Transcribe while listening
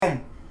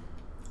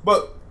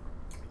But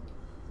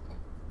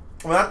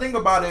when I think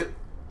about it,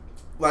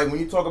 like when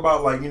you talk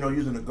about like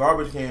using the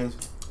garbage cans,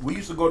 we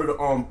used to go to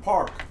the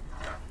park,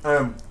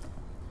 and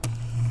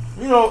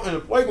in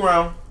the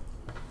playground,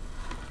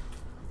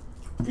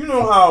 you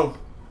know how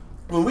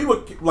when we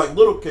were like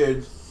little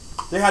kids,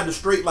 they had the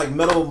straight like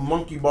metal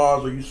monkey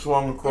bars where you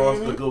swung across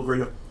the little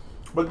grade.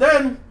 But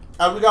then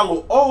as we got a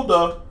little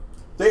older,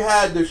 they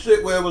had the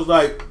shit where it was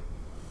like.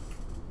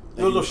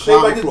 It was a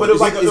shape like this, but it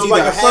was like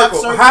a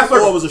circle. A half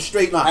circle. Or it was a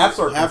straight line.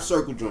 Half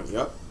circle joint,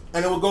 yep.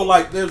 And it would go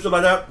like this, shit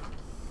like that.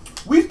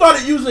 We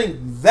started using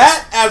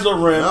that as a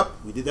rim. Yep,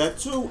 we did that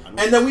too.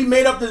 And then we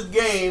made up this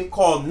game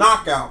called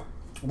Knockout,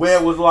 where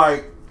it was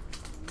like,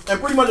 and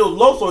pretty much it was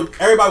low, so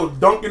everybody was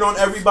dunking on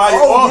everybody.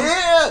 Oh,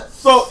 yeah.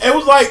 So it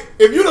was like,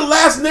 if you the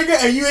last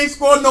nigga and you ain't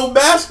scoring no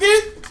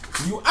basket,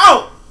 you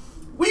out.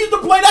 We used to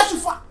play that shit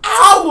for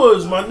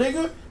hours, my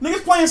nigga.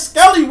 Niggas playing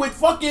Skelly with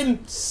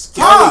fucking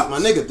Skelly, my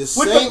nigga. The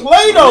with same, the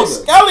Play-Doh.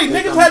 Skelly,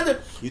 niggas had to.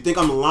 You think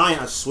I'm lying?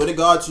 I swear to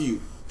God to you.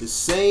 The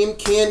same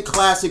Ken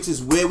Classics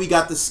is where we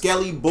got the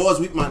Skelly boards.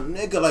 My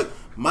nigga, like,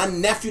 my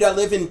nephew that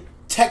live in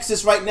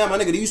Texas right now, my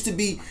nigga, they used to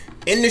be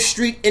in the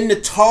street, in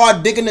the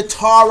tar, digging the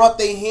tar up.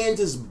 Their hands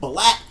is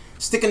black,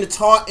 sticking the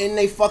tar in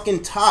their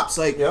fucking tops.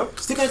 Like,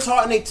 sticking the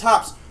tar in their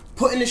tops.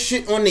 Putting the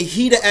shit on the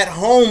heater at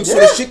home so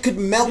the shit could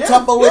melt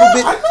up a little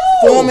bit,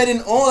 form it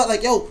and all that.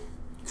 Like, yo,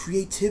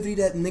 creativity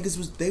that niggas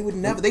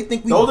they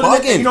think we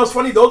bugging. You know what's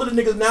funny? Those are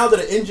the niggas now that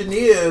are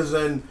engineers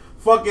and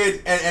fucking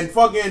and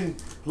fucking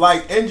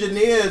like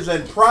engineers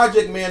and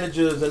project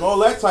managers and all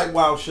that type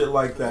wild shit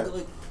like that.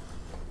 Like,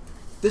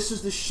 this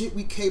is the shit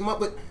we came up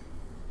with,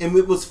 and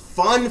it was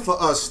fun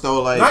for us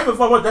though. Like, not even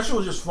fun, but that shit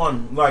was just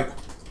fun. Like,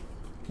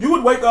 you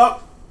would wake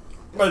up,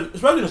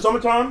 especially in the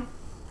summertime,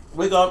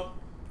 wake up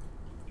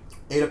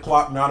 8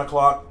 o'clock, 9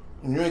 o'clock,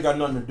 and you ain't got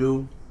nothing to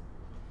do.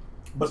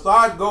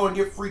 Besides go and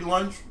get free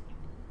lunch,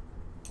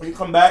 when you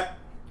come back,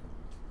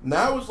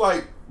 now it's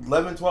like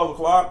 11, 12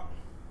 o'clock.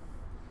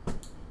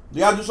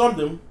 You gotta do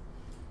something.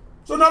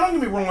 So now don't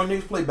get me wrong,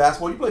 niggas play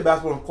basketball. You play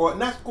basketball on the court,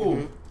 and that's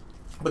cool.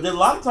 But there's a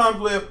lot of times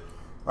where,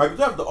 like, if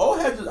the old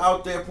heads is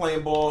out there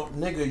playing ball,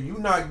 nigga, you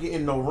not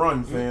getting no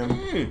run,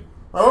 fam.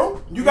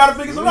 Oh, you gotta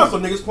figure something out. So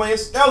niggas playing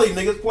Skelly,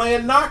 niggas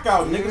playing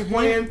Knockout, niggas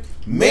playing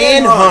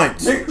Manhunt.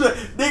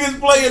 Niggas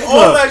playing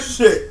all that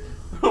shit.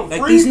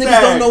 Like, these niggas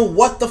don't know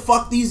what the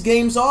fuck these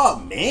games are.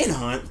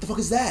 Manhunt? What the fuck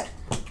is that?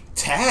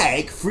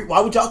 Tag? Free?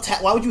 Why would y'all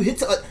tag? Why would you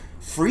hit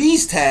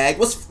freeze tag?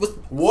 What's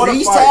water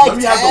freeze fights? tag?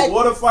 Remember you had the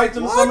water fights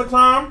in the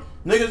summertime?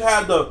 Niggas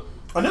had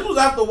and this was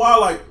after a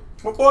while, like,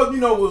 of course,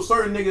 with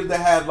certain niggas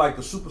that had like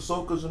the super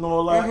soakers and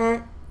all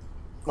that,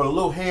 or the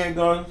little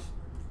handguns,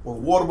 or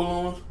water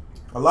balloons.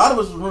 A lot of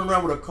us was running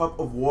around with a cup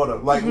of water,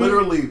 like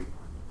literally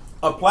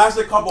a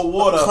plastic cup of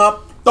water,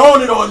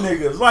 throwing it on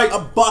niggas, like a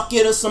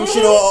bucket or some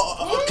shit, or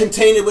a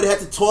container where they had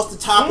to toss the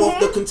top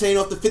off the container,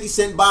 off the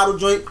 50-cent bottle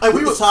joint, and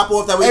with the top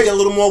off, that way you get a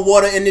little more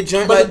water in the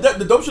joint. But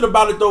the dope shit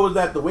about it though was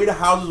that the way the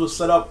houses was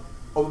set up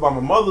over by my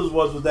mother's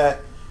was that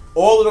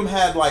all of them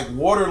had like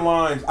water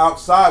lines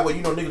outside where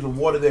niggas would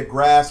water their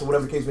grass or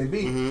whatever the case may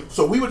be.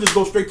 So we would just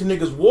go straight to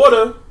niggas'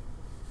 water.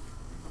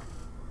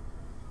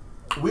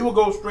 We would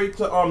go straight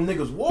to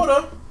niggas'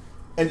 water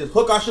and just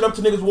hook our shit up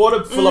to niggas'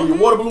 water, fill up your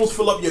water balloons,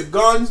 fill up your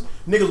guns.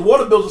 Niggas'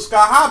 water bills are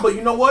sky high, but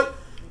you know what?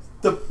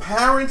 The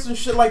parents and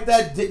shit like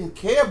that didn't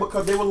care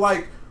because they were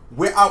like,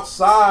 we're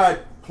outside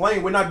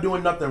playing, we're not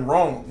doing nothing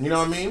wrong. You know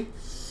what I mean?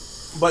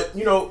 But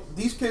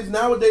these kids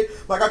nowadays,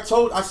 like I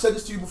said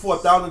this to you before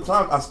 1,000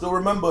 times. I still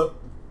remember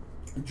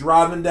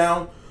driving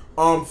down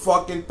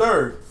fucking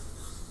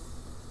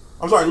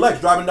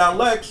Lex, driving down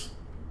Lex,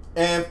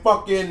 and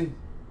fucking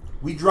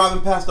we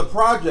driving past the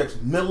projects,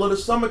 middle of the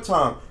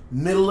summertime,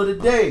 middle of the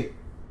day,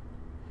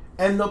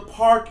 and the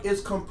park is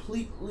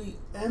completely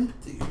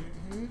empty.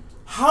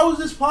 How is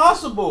this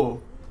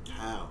possible?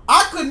 How?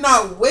 I could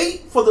not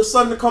wait for the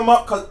sun to come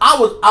up because I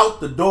was out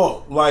the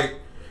door, like.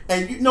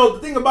 And the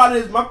thing about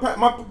it is my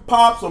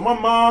pops or my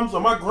moms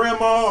or my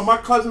grandma or my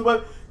cousins,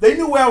 but they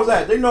knew where I was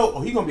at. They know,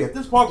 he gonna be at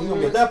this park, he's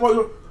gonna be at that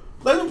park.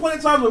 There's been plenty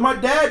of times when my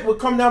dad would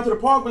come down to the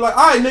park and be like,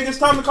 all right, nigga, it's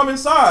time to come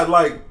inside.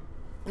 Like,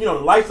 the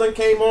lights done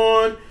came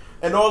on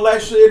and all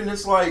that shit, and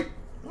it's like,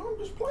 I'm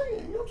just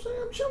playing, you know what I'm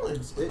saying? I'm chilling.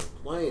 It's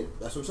playing.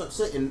 That's what I'm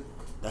saying. And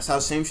that's how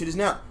the same shit is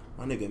now.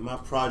 My nigga, my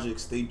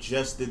projects, they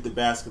just did the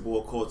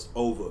basketball courts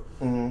over.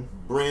 Two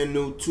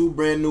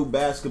brand new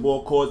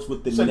basketball courts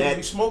with the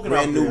net,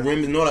 brand new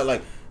rims and all that,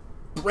 like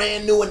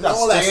brand new and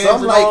all that. So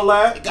I'm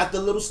like, it got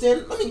the little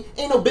stand. I mean,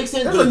 ain't no big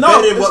stand, but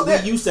better than what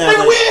we used to have.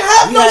 Like, we ain't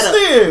have no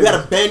stand. We had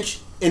a bench,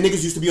 and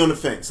niggas used to be on the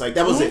fence. Like,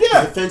 that was it.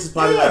 The fence is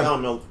probably like, I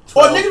don't know,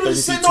 12, or niggas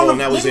was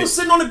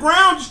sitting on the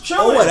ground just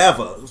chilling. Or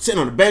whatever.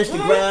 Sitting on the bench, the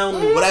ground,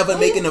 whatever,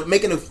 making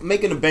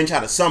a bench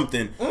out of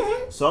something.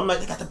 So I'm like,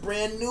 they got the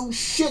brand new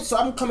shit. So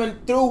I'm coming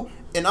through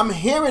and I'm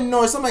hearing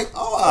noise. I'm like,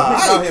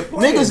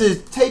 niggas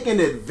is taking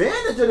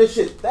advantage of this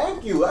shit.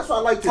 Thank you. That's what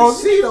I like to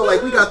see though.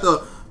 Like, we got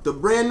the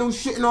brand new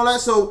shit and all that.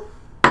 So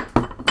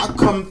I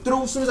come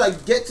through. As soon as I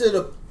get to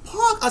the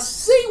park, I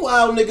see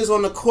wild niggas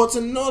on the courts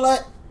and all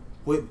that.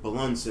 with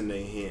blunts in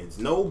their hands.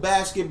 No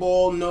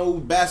basketball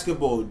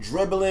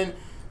dribbling.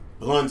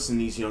 Blunts in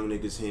these young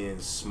niggas'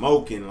 hands,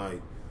 smoking.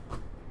 Like,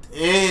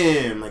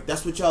 damn, like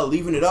that's what y'all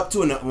leaving it up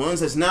to. And the ones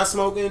that's not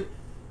smoking,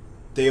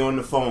 they on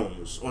the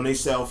phones, on their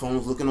cell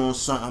phones, looking on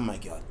something. I'm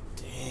like, God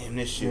damn,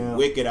 this shit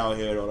wicked out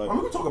here though. Like, I'm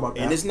gonna talk about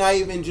that. And it's not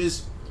even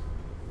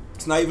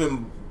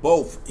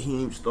both. He didn't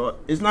even start.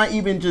 It's not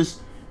even just.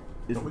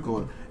 It's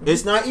recording.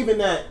 It's not even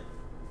that.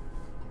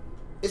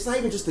 It's not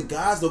even just the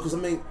guys though, because I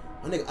mean,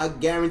 my nigga, I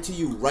guarantee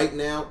you right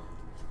now,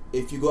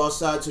 if you go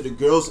outside to the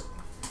girls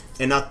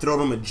and I throw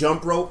them a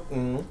jump rope,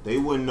 they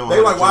wouldn't know. They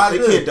like, why?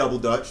 They can't double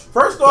dutch.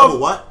 First off, double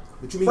what?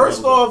 What you mean?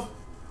 First off,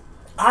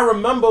 I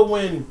remember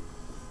when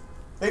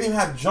they didn't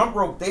have jump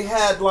rope. They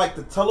had like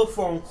the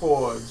telephone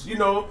cords, you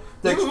know,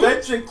 the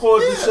extension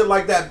cords and shit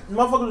like that.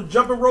 Motherfuckers was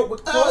jumping rope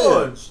with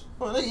cords.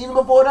 Well, even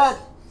before that,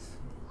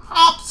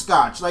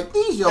 hopscotch like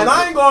these young. And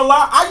I ain't gonna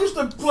lie, I used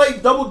to play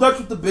double dutch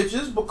with the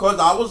bitches because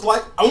I was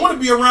like, I want to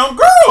be around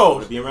girls. I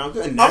want to be around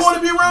girls. I want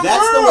to be around girls.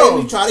 That's the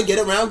way we try to get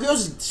around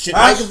girls. Shit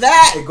like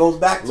that. It goes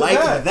back to like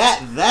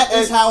that. That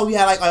is how we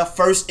had like our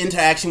first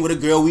interaction with a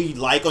girl we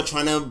like or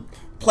trying to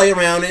play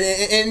around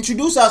and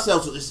introduce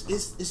ourselves.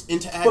 It's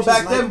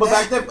interaction.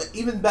 But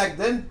even back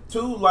then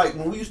too, like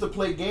when we used to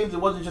play games,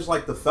 it wasn't just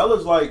like the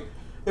fellas. Like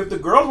if the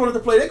girls wanted to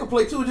play, they could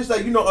play too. Just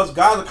that, you know, us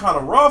guys are kind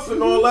of rough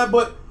and all that.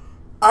 But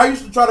I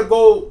used to try to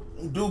go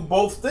do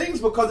both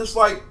things because it's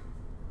like,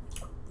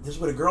 this is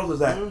where the girls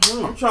is at.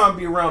 I'm trying to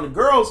be around the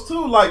girls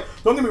too. Like,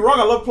 don't get me wrong,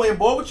 I love playing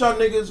ball with y'all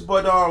niggas,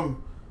 but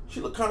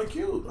she look kind of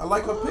cute. I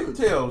like her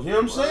pigtails. You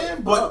know what I'm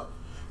saying? But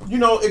you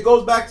know, it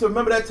goes back to,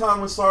 remember that time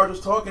when Sarge was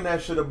talking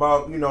that shit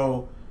about, you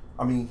know,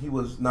 I mean, he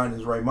was not in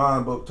his right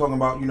mind, but talking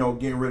about, you know,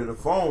 getting rid of the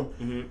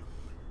phone.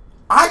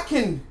 I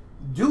can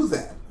do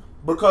that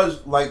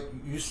because, like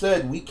you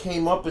said, we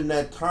came up in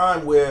that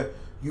time where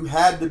you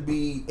had to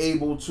be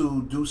able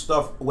to do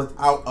stuff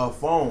without a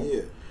phone.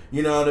 Yeah.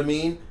 You know what I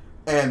mean?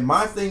 And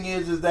my thing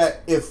is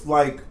that if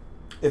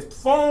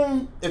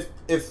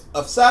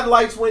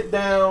satellites went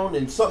down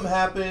and something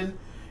happened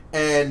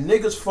and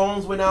niggas'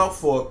 phones went out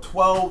for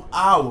 12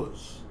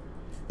 hours,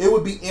 it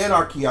would be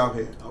anarchy out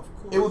here. Of course.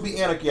 It would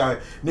be anarchy out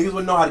here. Niggas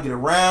wouldn't know how to get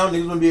around.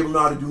 Niggas wouldn't be able to know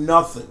how to do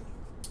nothing.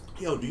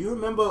 Yo, do you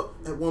remember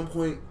at one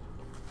point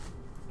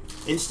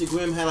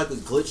Instagram had like a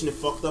glitch and it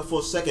fucked up for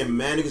a second?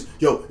 Man, niggas,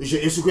 yo, is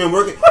your Instagram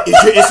working?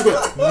 Is your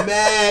Instagram?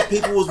 Mad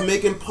people was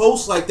making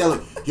posts like that,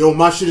 like, yo,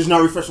 my shit is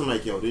not refreshing. I'm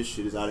like, yo, this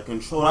shit is out of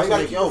control. I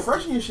gotta keep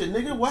refreshing your shit,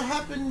 nigga. What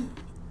happened?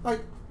 Like,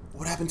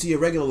 what happened to your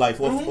regular life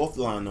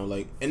offline though?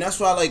 Like, and that's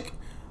why, like,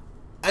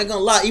 I ain't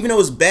gonna lie, even though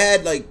it's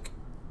bad, like,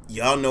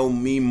 y'all know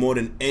me more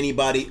than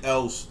anybody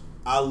else.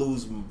 I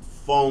lose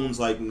phones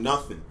like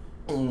nothing.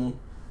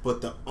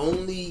 But the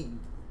only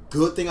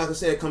good thing I can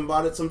say that come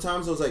about it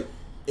sometimes, I was like,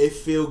 it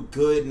feel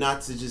good not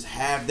to just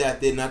have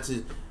that there, not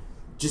to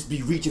just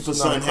be reaching for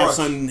something, have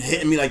something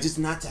hitting me, like just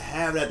not to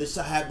have that, just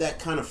to have that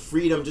kind of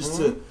freedom, just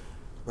to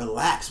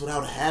relax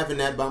without having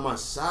that by my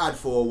side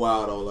for a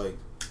while though. Like,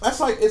 that's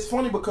like, it's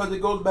funny because it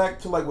goes back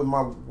to like with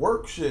my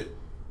work shit.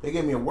 They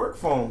gave me a work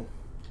phone.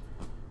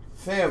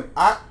 Fam,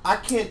 I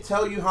can't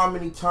tell you how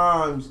many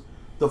times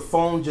the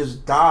phone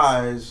just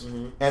dies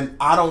and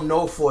I don't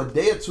know for a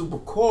day or two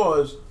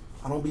because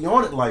I don't be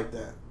on it like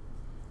that.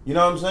 You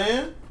know what I'm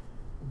saying?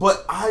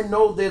 But I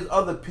know there's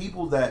other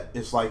people that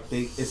it's like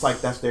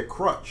that's their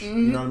crutch. You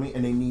know what I mean?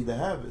 And they need to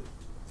have it.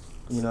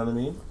 You know what I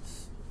mean?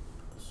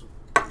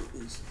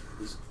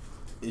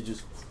 It's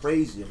just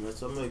crazy.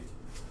 I'm like,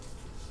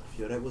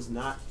 yo, that was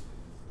not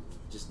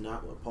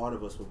a part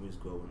of us when we was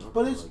growing up.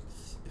 But it's, like,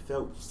 it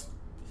felt.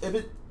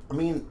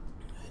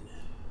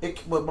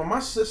 But my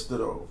sister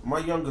though, my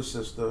younger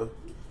sister,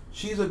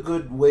 she's a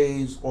good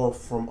ways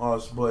off from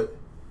us, but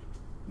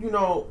you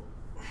know,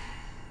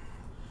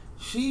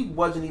 she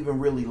wasn't even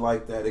really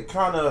like that. It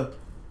kind of,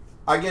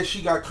 I guess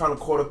she got kind of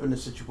caught up in the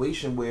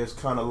situation where it's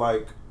kind of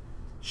like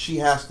she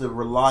has to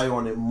rely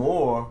on it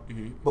more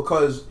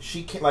because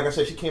like I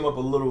said, she came up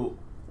a little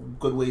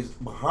good ways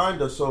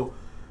behind us, so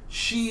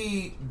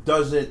she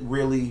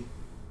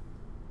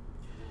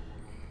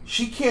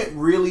can't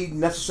really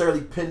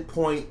necessarily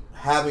pinpoint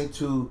having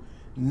to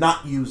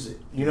not use it.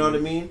 You know what I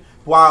mean?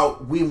 While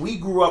when we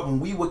grew up, when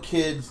we were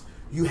kids,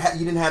 you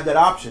didn't have that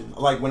option.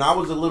 Like when I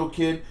was a little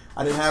kid,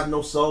 I didn't have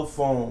no cell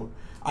phone.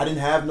 I didn't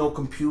have no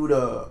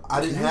computer.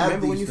 I didn't have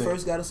remember these when you things.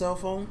 first got a cell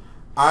phone?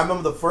 I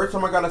remember the first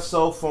time I got a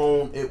cell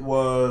phone, it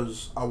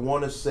was, I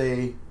want to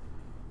say,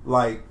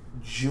 like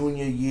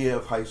junior year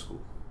of high school.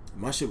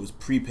 My shit was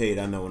prepaid,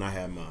 I know, when I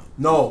had mine.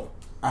 No,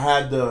 I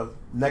had the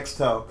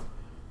Nextel.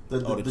 The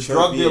Chirp,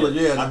 drug dealer,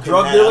 I the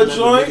drug dealer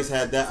joint. Niggas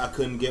had that. I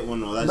couldn't get one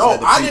though.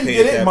 I didn't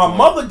get it. My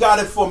mother got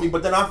it for me,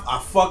 but then I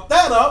fucked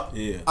that up.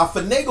 Yeah. I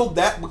finagled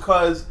that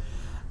because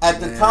at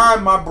the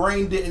time my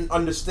brain didn't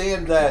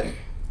understand that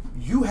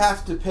you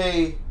have to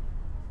pay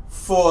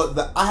for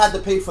I had to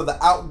pay for the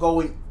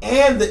outgoing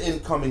and the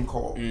incoming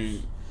calls.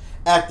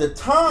 At the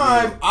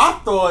time,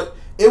 I thought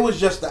it was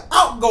just the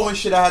outgoing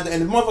shit I had to,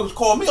 and the motherfuckers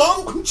called me,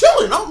 oh, I'm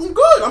chilling, I'm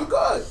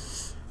good.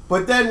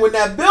 But then when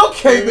that bill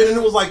came in and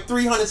it was like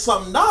 $300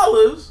 something,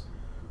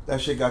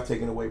 that shit got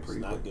taken away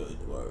pretty Not quick.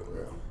 good. Word,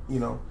 real. You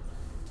know.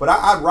 But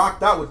I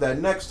rocked out with that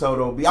Nextel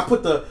though. B. I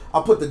put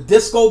the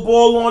disco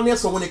ball on there,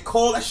 so when it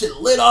called, that shit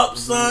lit up,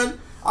 son.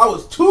 I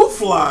was too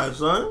fly,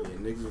 son.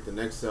 Yeah, niggas with the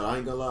Nextel, I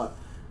ain't gonna lie.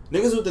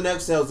 Niggas with the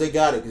Nextels, they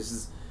got it,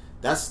 because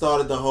that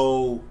started the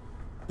whole,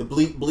 the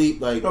bleep bleep,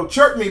 like. No,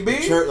 chirp me, B.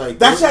 Chirp, like,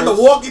 that shit had the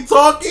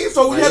walkie-talkie,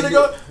 so we had to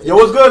go, yo,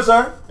 what's good,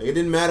 sir? Like, it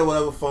didn't matter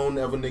whatever phone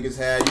ever niggas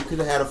had. You could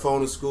have had a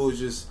phone in school, it's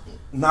just.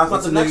 Nah, it's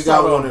not the nigga Nextel.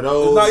 got one of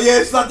those.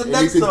 It's not the Nextel.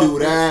 And you could do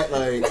that,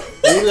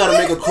 like, then you gotta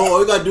make a call. All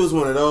you gotta do is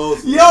one of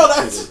those. Yo,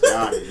 that's.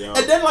 Got it, yo.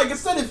 And then, like I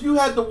said, if a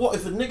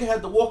nigga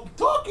had the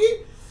walkie-talkie,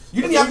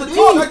 you didn't have to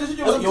talk. I just,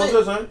 yo, what's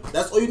good, son?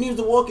 That's all you need is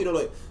the walkie, though,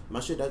 like. My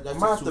shit, that's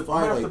just too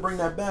far. I might have to bring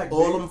that back.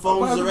 All them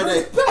phones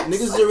already,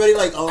 niggas is already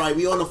like, all right,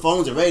 we on the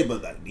phones already,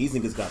 but like these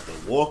niggas got the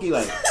walkie,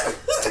 like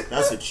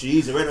that's the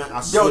cheese already.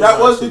 Yo, that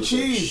was the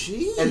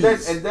cheese. And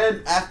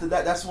then after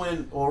that, that's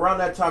when, or around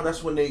that time,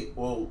 that's when a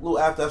little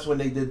after, that's when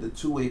they did the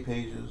two-way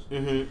pages.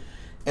 Mm-hmm.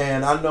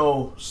 And I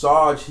know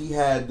Sarge, he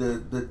had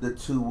the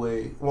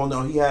two-way. Well,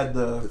 no, he had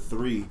the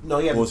three. No,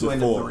 he had the two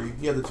and the three.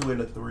 He had the two and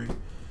the three.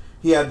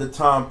 He had the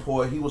Tom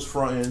Port. He was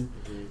fronting.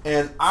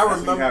 And I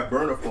remember. He had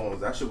burner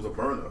phones. That shit was a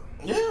burner.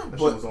 Yeah. That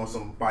shit was on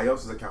somebody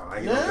else's account. I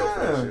ain't gonna go for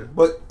that shit.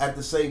 But at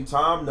the same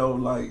time, though,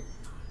 like,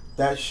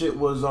 that shit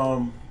was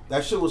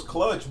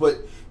clutch.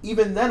 But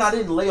even then, I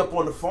didn't lay up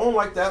on the phone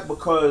like that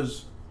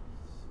because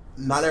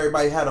not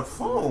everybody had a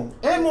phone.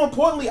 And more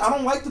importantly, I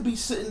don't like to be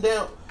sitting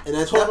down and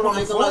that's talking on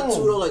happening the a lot phone.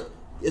 too, though, like.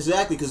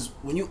 Exactly, because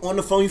when you on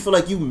the phone, you feel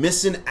like you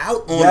missing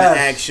out on the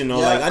action,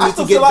 or like I need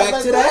to get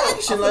back to the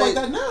action. I feel like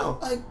that now.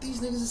 Like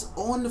these niggas is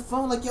on the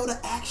phone, like yo, the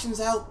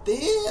action's out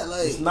there.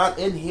 Like it's not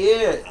in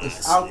here,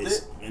 it's out there.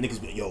 And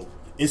niggas be yo,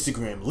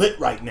 Instagram lit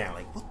right now.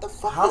 Like what the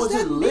fuck? How is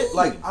it lit? Mean?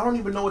 Like I don't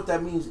even know what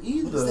that means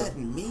either. What does that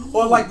mean?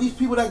 Or like these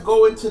people that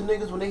go into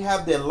niggas when they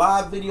have their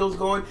live videos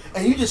going,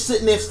 and you just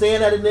sitting there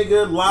staring at a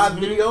nigga live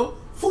video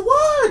for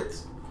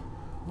what?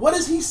 What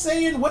is he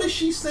saying? What is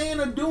she saying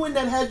or doing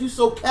that had you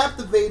so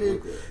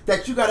captivated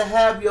that you gotta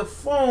have your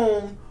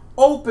phone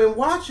open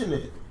watching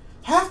it?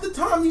 Half the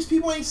time these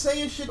people ain't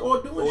saying shit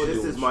or doing shit.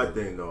 This is my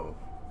thing though.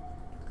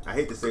 I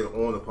hate to say it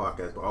on the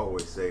podcast, but I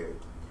always say it.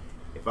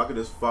 If I could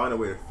just find a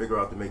way to figure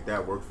out to make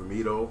that work for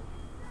me though,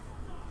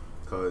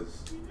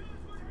 because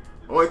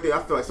the only thing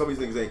I feel like some of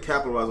these niggas ain't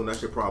capitalized on that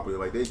shit properly.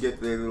 Like they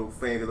get their little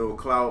fame, their little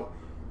clout.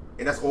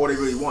 And that's all they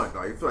really want.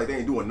 Like, I feel like they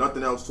ain't doing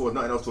nothing else towards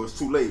nothing else, so it's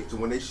too late. So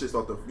when they shit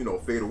start to,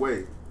 fade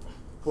away.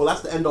 Well,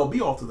 that's the end all be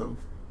all to them.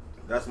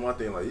 That's my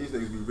thing. Like, these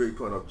niggas be really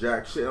putting up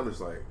jack shit. I'm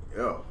just like,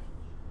 yo.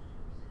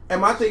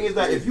 And my thing is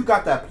that if you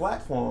got that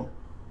platform,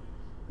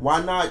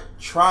 why not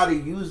try to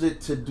use it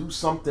to do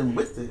something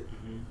with it?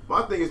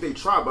 My thing is they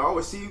try, but I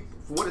always see,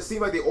 for what it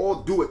seems like, they all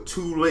do it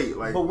too late.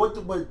 Like,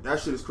 but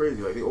that shit is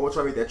crazy. Like, they all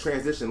try to make that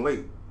transition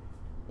late.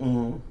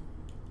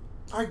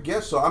 I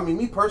guess so. I mean,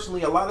 me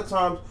personally, a lot of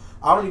times,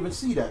 I don't even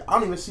see that. I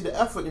don't even see the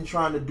effort in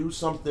trying to do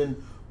something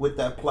with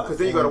that platform. Because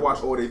then you gotta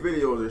watch all their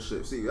videos and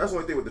shit. See, that's the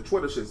only thing with the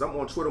Twitter shit. I'm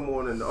on Twitter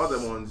more than the other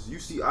ones.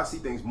 I see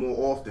things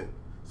more often.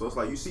 So it's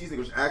like you see these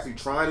niggas actually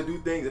trying to do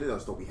things and it doesn't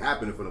still be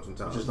happening for them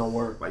sometimes. It just don't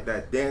work. Like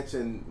that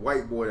dancing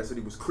white boy that said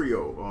he was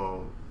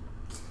Creole.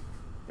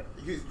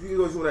 You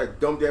know doing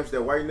that dumb dance,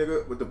 that white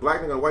nigga with the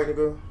black nigga and white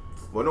nigga?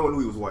 Well, no one knew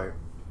he was white.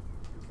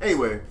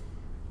 Anyway,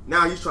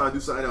 now he's trying to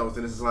do something else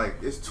and it's like,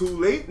 it's too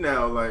late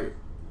now. Like,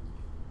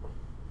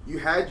 you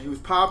was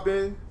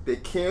popping, they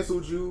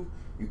canceled you,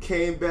 you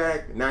came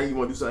back, now you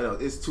want to do something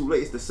else. It's too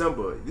late. It's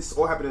December. This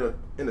all happened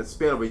in a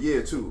span of a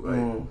year too.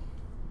 Like,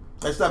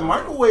 That's that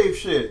microwave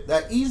shit,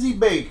 that easy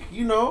bake,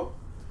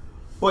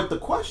 But the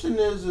question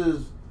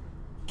is,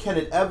 can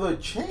it ever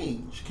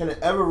change? Can it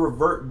ever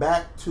revert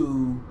back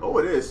to? Oh,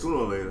 it is sooner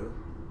or later.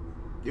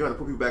 You have to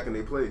put people back in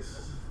their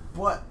place.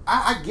 But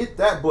I get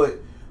that, but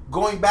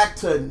going back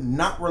to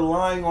not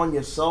relying on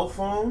your cell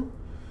phone,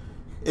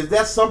 is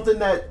that something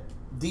that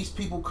these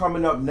people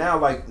coming up now,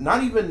 like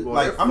not even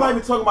I'm not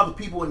even talking about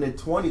the people in their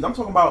 20s. I'm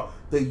talking about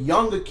the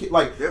younger kids,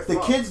 like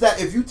the kids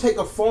that if you take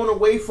a phone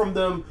away from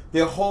them,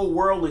 their whole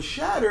world is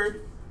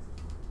shattered.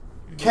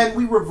 Can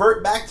we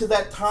revert back to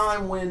that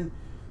time when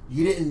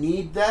you didn't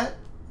need that?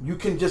 You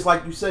can just,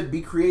 like you said,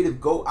 be creative,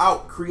 go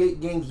out,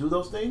 create games, do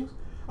those things.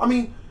 I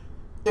mean,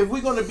 if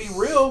we're going to be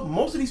real,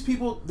 most of these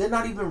people, they're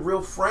not even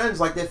real friends.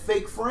 Like, they're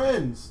fake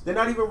friends. They're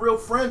not even real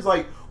friends.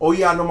 Like, oh,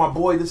 yeah, I know my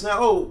boy. This and that.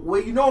 Oh,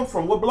 where you know him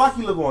from? What block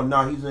you live on?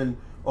 Nah, he's in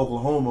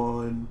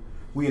Oklahoma, and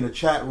we in a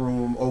chat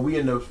room, or we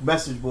in the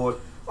message board.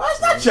 Well,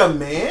 that's not your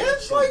man.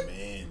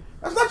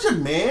 That's not your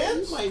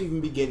man. You might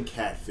even be getting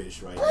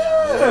catfish right now.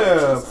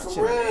 Yeah,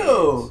 for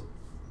real.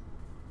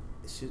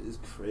 This shit is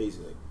crazy.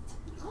 Like,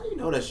 how do you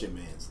know that's your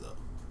man's, though?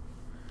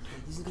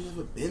 These niggas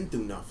never been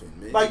through nothing,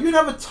 man. Like, you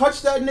never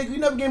touched that nigga. You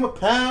never gave him a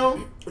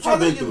pound. What y'all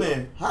been through,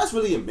 man? How's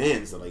really your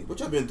man's, though? Like, what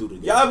y'all been through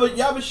together?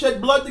 Y'all ever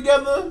shed blood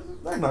together?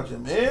 That's not your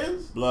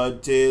man's.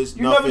 Blood, tears,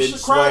 you nothing, never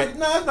cried?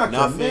 Nah, that's not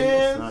nothing. your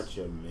man's. That's not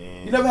your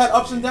man. You never had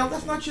ups and downs?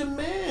 That's not your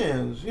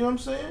man's. You know what I'm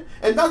saying?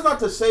 And that's not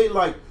to say,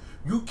 like,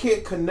 you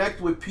can't connect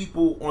with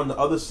people on the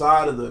other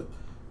side of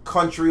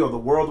country or the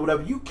world or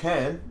whatever, you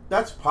can.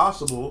 That's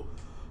possible.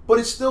 But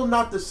it's still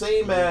not the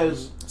same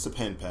as... It's a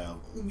pen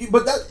pal.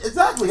 But that...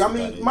 Exactly. I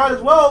mean, might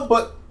as well.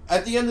 But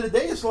at the end of the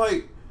day, it's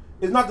like...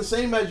 It's not the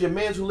same as your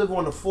mans who live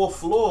on the 4th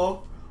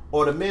floor,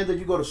 or the man that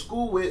you go to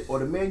school with, or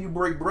the man you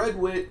break bread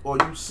with, or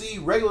you see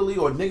regularly,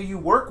 or nigga you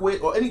work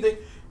with, or anything.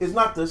 It's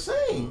not the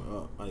same.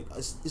 Like,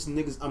 it's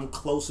niggas I'm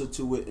closer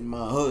to it in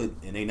my hood,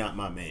 and they not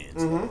my mans.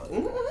 Mm-hmm. Like,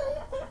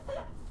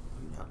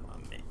 not my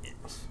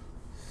mans.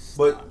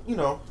 But, you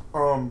know,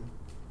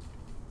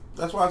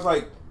 that's why it's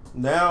like,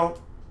 now,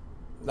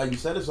 like you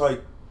said, it's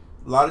like,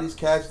 a lot of these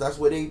cats, that's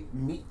where they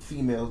meet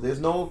females. There's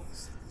no...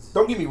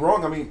 Don't get me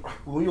wrong. I mean,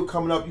 when you were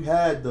coming up, you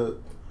had the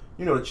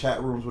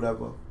chat rooms,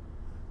 whatever,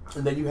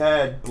 and then you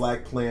had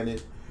Black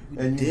Planet,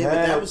 and you had.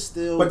 But that was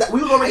still. But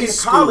we was already in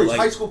college, like,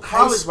 high school,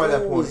 by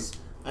that point.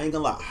 I ain't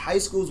gonna lie. High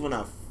school's when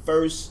I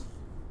first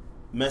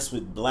messed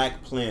with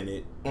Black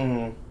Planet,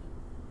 mm-hmm.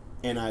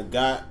 and I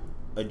got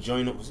a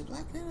joint. Was it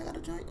Black Planet? I got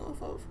a joint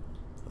off of.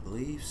 I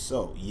believe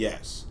so.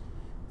 Yes,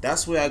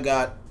 that's where I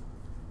got.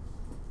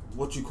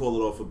 What you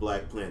call it off of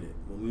Black Planet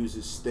when we was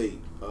at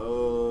State?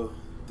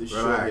 This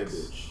short hair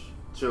bitch.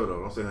 Chill though,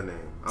 don't say her name.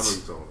 I know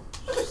you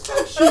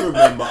talking. She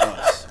remember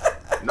us.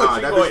 Nah,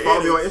 that bitch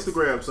follow me on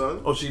Instagram,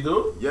 son. Oh, she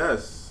do?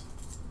 Yes.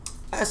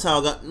 That's how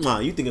I got. Nah,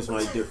 you think it's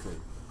somebody different?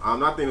 I'm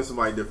not thinking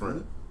somebody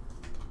different.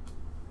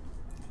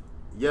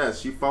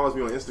 Yes, she follows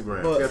me on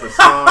Instagram. But, she has a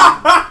son,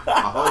 a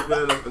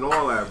husband, and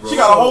all that, bro. She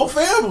got a whole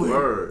family.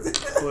 Word.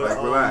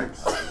 Like,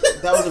 relax.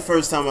 That was the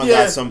first time I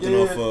got something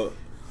off of.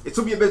 It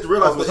took me a bit to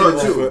realize it was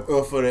her too.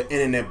 Or for the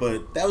internet,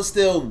 but that was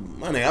still,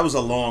 that was a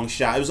long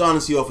shot. It was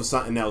honestly off of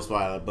something else,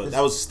 but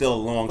that was still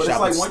a long shot. But it's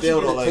like, once you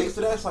get a like, taste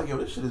of that, it's like, yo,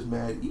 this shit is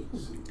mad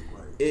easy.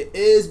 Like, it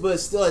is, but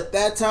still at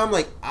that time,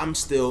 like, I'm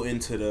still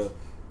into the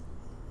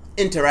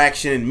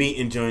interaction and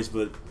meeting joints,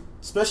 but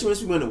especially once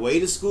we went away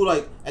to school,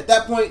 like, at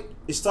that point,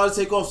 it started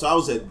to take off, so I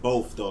was at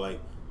both, though. Like,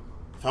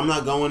 if I'm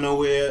not going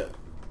nowhere,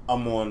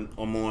 I'm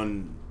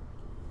on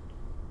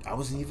I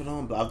wasn't even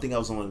on, but I think I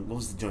was on, what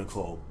was the joint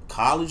called?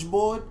 College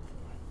Board.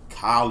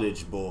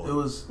 It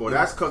was. Well,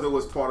 that's because it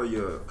was part of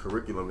your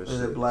curriculum and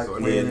shit. Black so,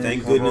 Planet,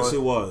 thank goodness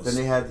it was. Then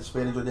they had the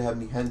Spanish, they had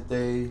Mi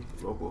Gente.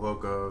 Local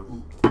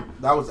hookups.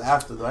 That was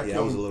after that. Yeah,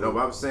 that was a little. No,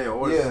 but I'm saying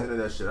all this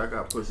internet shit. I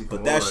got pussy.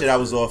 But that shit I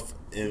was off.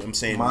 I'm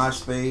saying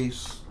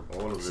MySpace.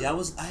 All of it. See,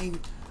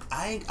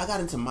 I got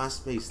into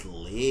MySpace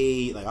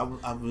late. Like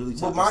I really.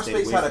 But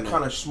MySpace had a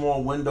kind of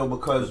small window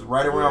because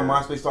right around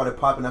MySpace started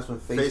popping. That's when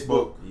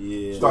Facebook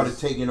started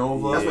taking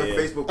over. That's when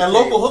Facebook and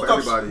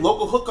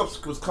local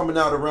hookups was coming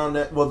out around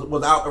that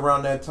was out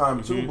around that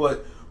time too.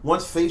 But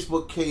once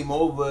Facebook came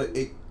over,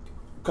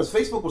 because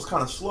Facebook was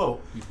kind of slow.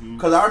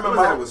 Because I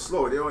remember it was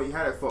slow. They only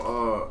had it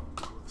for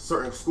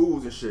certain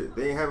schools and shit.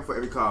 They didn't have it for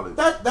every college.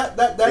 That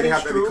they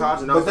is true.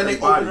 But then they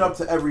opened it up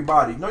to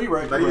everybody. No, you're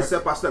right. Like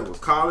step by step. It was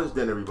college,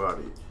 then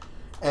everybody.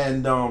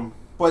 And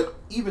but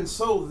even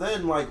so,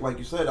 then like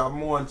you said, I'm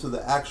more into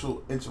the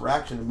actual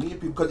interaction and meeting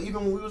people. Because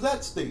even when we was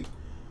at State,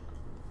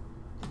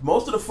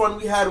 most of the fun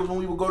we had was when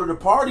we would go to the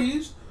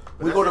parties.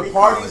 We go to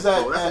parties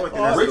at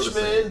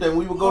Richmond, and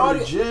we would go to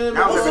the gym.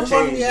 Most of the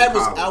fun we had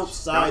was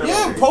outside.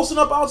 Yeah, posting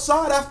up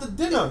outside after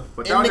dinner.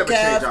 But in the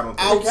caf,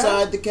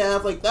 outside the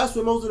caf. Like, that's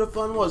where most of the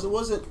fun was. It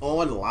wasn't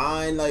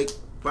online. Like,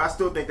 but I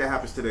still think that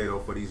happens today, though,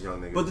 for these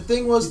young niggas. But the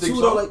thing was, too,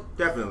 though, like...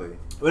 Definitely.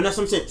 Well, that's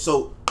what I'm saying.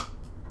 So,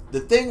 the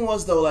thing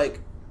was, though,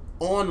 like,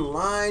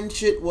 online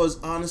shit was,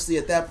 honestly,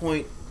 at that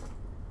point,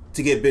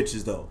 to get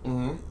bitches, though.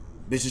 Mm-hmm.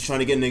 Bitches trying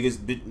to get niggas,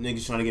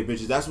 niggas trying to get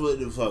bitches. That's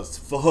what it was,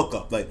 for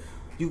hookup. Like,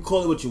 you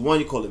call it what you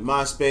want. You call it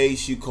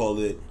MySpace. You call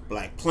it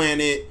Black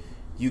Planet.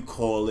 You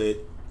call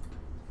it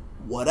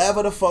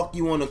whatever the fuck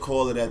you want to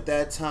call it. At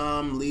that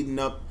time, leading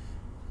up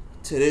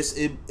to this,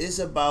 it is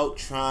about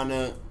trying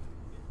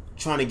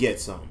to get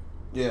some.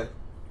 Yeah.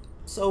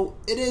 So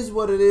it is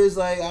what it is.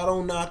 Like, I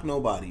don't knock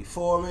nobody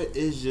for it.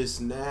 It's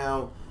just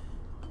now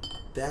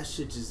that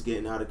shit just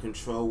getting out of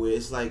control. Where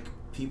it's like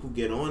people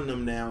get on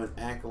them now and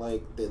act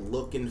like they're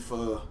looking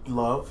for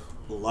love.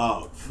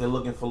 They're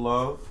looking for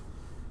love.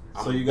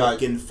 So you got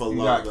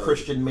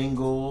Christian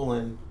Mingle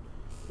and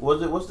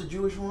what's the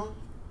Jewish one?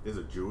 There's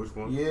a Jewish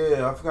one?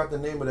 Yeah, I forgot the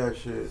name of that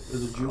shit.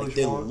 There's a Jewish like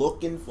they're one.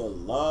 Looking for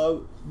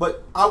love.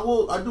 But I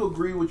do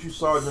agree with you,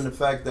 Sarge, in the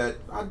fact that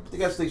I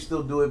guess they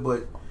still do it,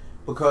 but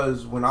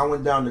because when I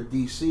went down to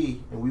DC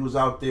and we was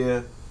out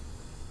there,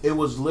 it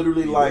was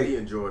literally like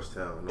in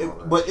Georgetown and all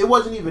that. But it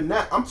wasn't even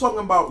that. I'm talking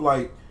about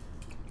like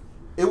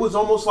it was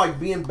almost like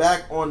being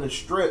back on the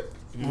strip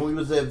when we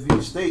was at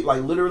V State.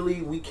 Like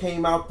literally we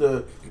came out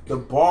the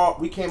bar,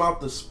 we came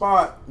out the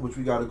spot, which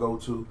we got to go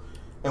to,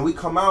 and we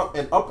come out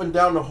and up and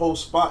down the whole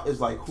spot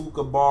is like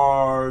hookah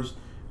bars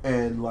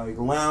and like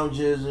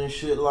lounges and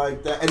shit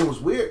like that. And it was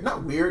weird,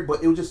 not weird,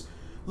 but it was just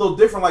a little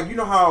different. Like, you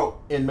know how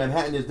in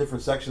Manhattan there's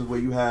different sections where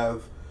you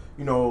have,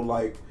 you know,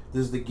 like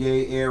there's the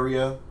gay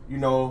area, you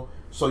know,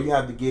 so you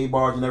have the gay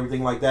bars and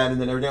everything like that, and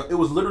then everything. It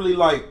was literally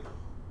like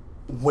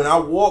when I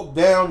walked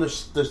down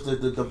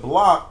the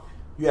block,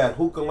 you had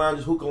hookah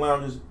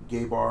lounges,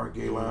 gay bar,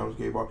 gay lounge,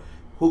 gay bar.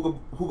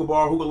 hookah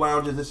bar, hookah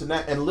lounges, this and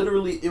that, and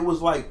literally it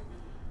was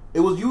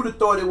you would have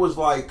thought it was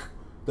like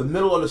the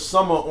middle of the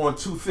summer on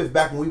 2/5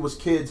 back when we was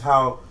kids.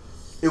 How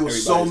it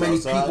was so many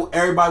people,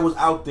 everybody was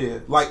out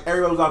there,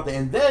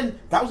 and then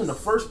that was in the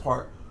first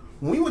part.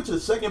 When we went to the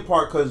second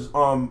part, because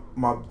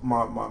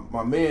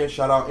my man,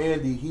 shout out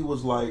Andy, he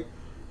was like,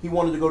 he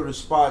wanted to go to the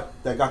spot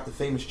that got the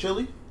famous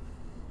chili.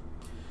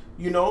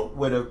 You know,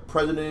 where the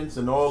presidents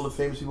and all the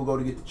famous people go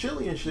to get the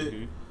chili and shit.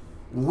 Mm-hmm.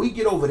 When we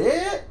get over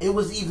there, it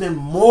was even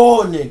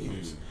more niggas.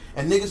 Mm-hmm.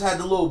 And niggas had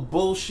the little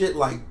bullshit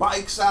like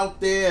bikes out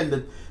there and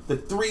the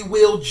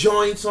 3-wheel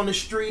joints on the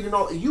street and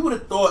all. You would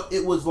have thought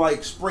it was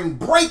like spring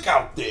break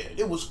out there.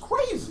 It was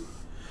crazy.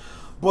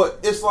 But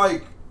it's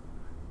like,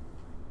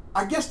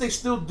 I guess they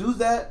still do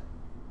that.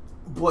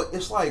 But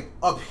it's like,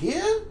 up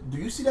here? Do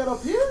you see that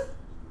up here?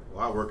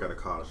 Well, I work at a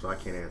college, so I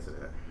can't answer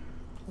that.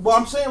 Well,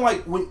 I'm saying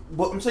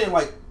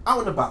like out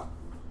and about.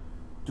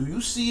 Do you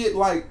see it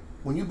like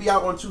when you be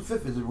out on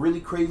 2/5? Is it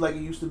really crazy like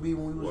it used to be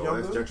when we was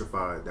younger? Well, it's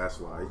gentrified. That's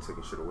why they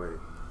taking shit away.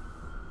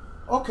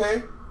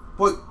 Okay,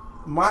 but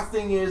my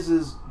thing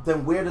is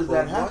then where does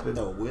that happen?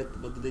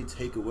 What did they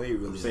take away?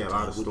 Really? I'm saying a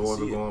lot of stores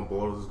are gone.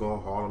 Ballers is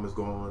gone. Harlem is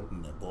gone.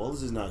 No,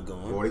 Ballers is not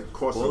gone. Well, they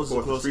cross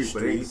the street,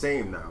 but it ain't the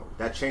same now.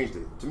 That changed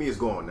it. To me, it's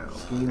gone now.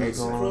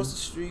 It's across the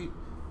street.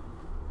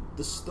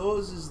 The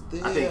stores is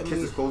there. I think Kiss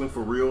is closing for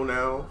real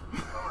now.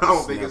 I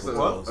don't think it's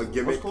a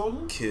gimmick.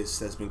 Kiss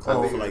that's been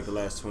closed for like the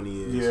last 20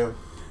 years. Yeah.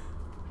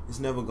 It's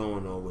never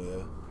going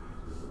nowhere.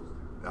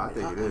 I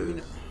think it is.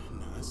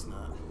 No, it's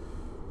not.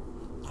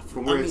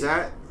 From where it's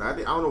at, I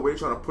don't know where they're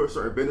trying to push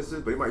certain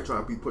businesses, but they might try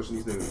to be pushing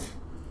these niggas.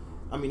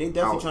 I mean, they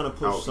definitely trying to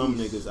push some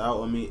niggas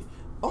out. I mean,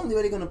 only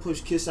way they're gonna push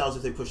Kiss out is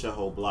if they push that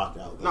whole block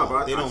out. No,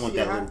 but they don't want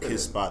that little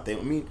Kiss spot. They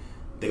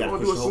gotta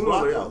push the whole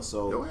block out.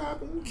 So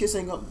Kiss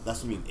ain't gonna.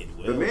 That's what I mean. It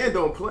will. The man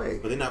don't play,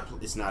 but they're not.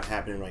 It's not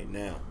happening right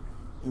now.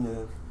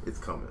 Yeah, it's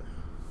coming.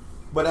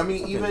 But I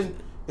mean, even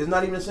it's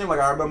not even the same.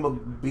 Like I remember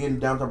being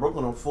downtown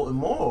Brooklyn on Fulton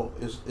Mall.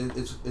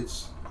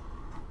 It's.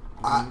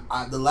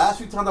 I the last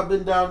few times I've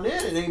been down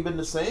there, it ain't been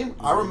the same.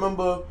 Mm-hmm. I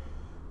remember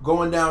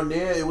going down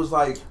there. It was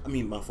like, I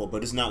mean, my fault,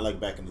 but it's not like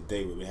back in the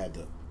day where we had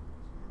the.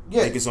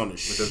 Yeah, niggas on the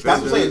street.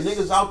 That's what I'm saying.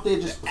 Niggas out there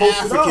just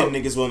posted African up.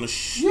 niggas on the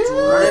street. Yeah.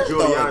 Right,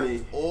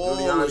 Giuliani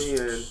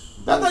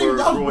and that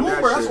was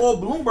Bloomberg. That's all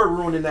Bloomberg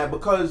ruining that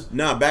because.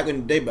 Nah, back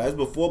in the day, but that's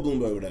before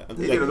Bloomberg. That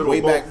like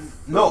way back.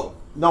 No.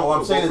 What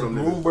I'm saying is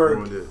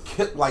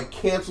Bloomberg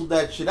canceled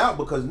that shit out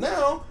because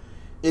now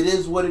it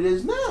is what it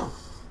is now.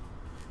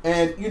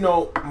 And you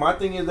know, my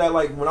thing is that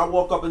like when I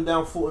walk up and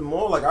down Fulton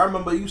Mall, like I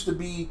remember it used to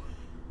be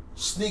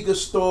sneaker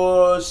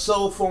stores,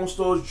 cell phone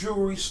stores,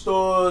 jewelry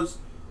stores,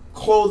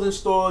 clothing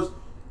stores,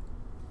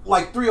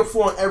 like 3 or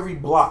 4 on every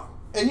block.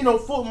 And you know,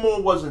 Fulton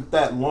Mall wasn't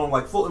that long.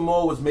 Like Fulton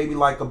Mall was maybe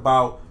like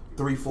about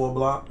 3-4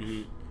 blocks.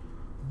 Mm-hmm.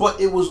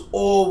 But it was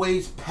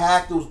always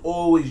packed. There was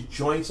always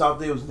joints out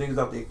there. There was niggas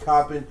out there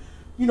copping.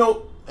 You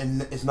know,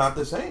 and it's not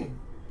the same.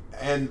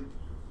 And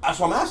that's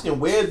why I'm asking,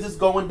 where is this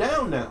going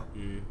down now?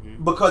 Mm-hmm.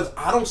 Because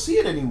I don't see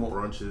it anymore.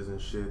 Brunches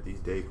and shit, these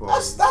day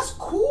parties. That's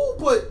cool,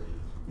 but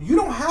you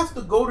don't have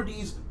to go to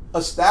these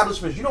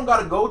establishments. You don't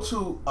got to go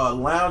to a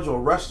lounge or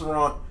a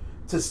restaurant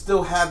to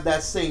still have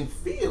that same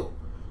feel.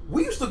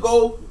 We used to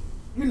go,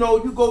 you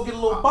know, you go get a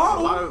little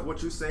bottle. A lot of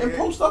what you're saying, and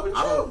post up and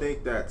chill. I don't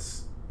think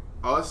that's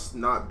us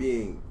not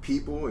being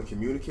people and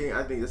communicating.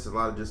 I think that's a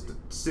lot of just the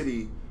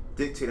city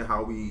dictating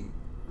how we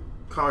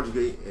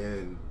conjugate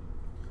and,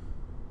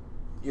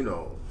 you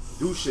know,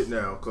 do shit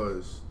now.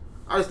 Because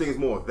I just think it's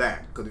more of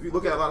that. Because if you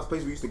look at a lot of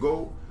places we used to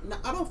go,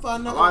 I don't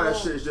find nothing. A lot of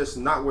that shit is just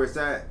not where it's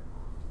at.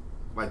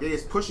 Like they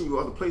just pushing you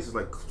other places.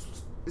 Like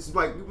it's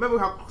like, remember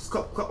how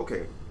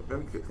okay,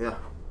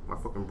 my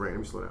fucking brain.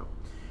 Let me slow down.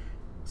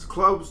 It's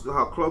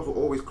how clubs will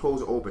always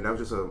close and open. That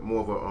was just a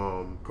more of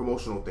a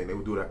promotional thing. They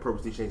would do that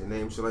purposely, change the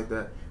name, shit like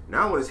that.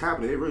 Now when it's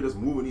happening, they really just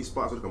moving these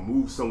spots so they can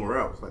move somewhere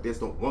else. Like they just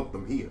don't want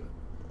them here.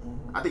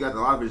 Mm-hmm. I think a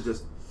lot of it is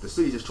just the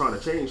city just trying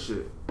to change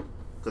shit.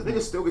 Cause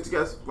niggas still get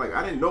together. Like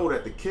I didn't know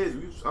that the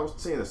kids. I was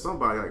saying to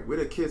somebody like, where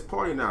the kids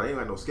party now? They ain't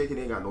got no skating.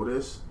 They ain't got no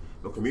this,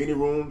 no community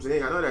rooms. They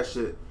ain't got none of that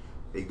shit.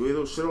 They do their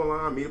little shit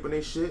online, meet up in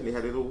their shit, and they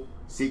had their little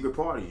secret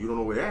parties. You don't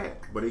know where they're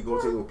at, but they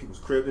go to little people's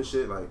crib and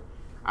shit. Like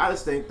I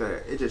just think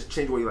that it just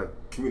changed the way you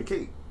like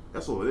communicate.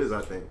 That's all it is.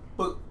 I think.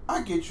 But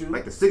I get you.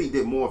 Like the city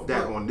did more of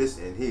that on this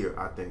end here.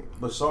 I think.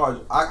 But Sarge,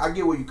 I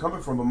get where you're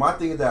coming from. But my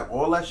thing is that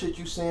all that shit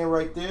you saying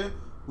right there.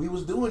 We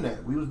was doing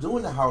that. We was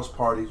doing the house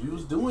parties. We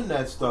was doing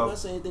that stuff. I'm not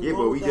saying anything yeah,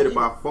 wrong but we with did that it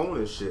by phone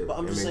and shit. But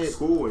I'm just saying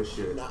school and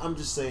shit. Nah, I'm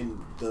just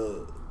saying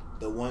the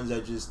ones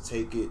that just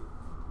take it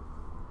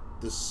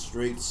the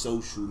straight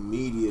social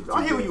media.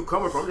 I hear where you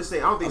coming from. I'm just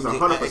saying I don't think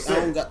it's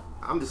 100%.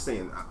 I'm just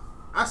saying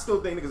I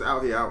still think niggas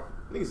out here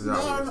Niggas is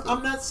out here.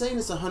 I'm not saying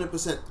it's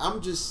 100%.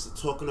 I'm just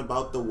talking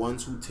about the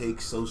ones who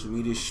take social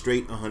media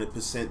straight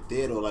 100%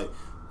 there, or like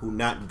who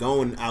not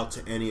going out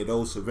to any of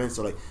those events,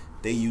 or like.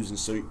 They using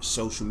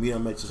social media.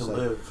 I'm just to like,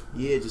 live.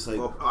 Yeah, just like.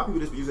 Well, a lot of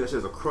people just be using that shit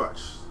as a crutch.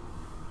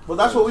 Well,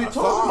 that's what we were I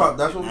talking feel- about.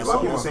 That's what we that's were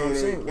what talking I'm about. saying,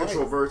 saying they right.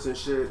 introverts and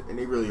shit, and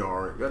they really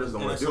aren't. Y'all just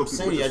don't And want that's to what deal I'm with people,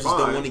 saying. I which is just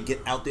don't fine. want to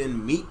get out there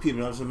and meet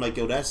people. I'm like,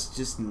 yo, that's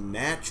just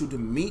natural to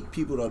meet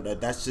people. Though.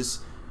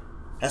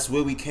 That's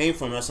where we came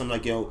from. That's I'm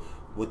like, yo,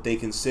 what they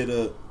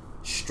consider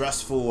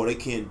stressful or they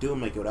can't do.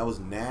 I'm like, yo, that was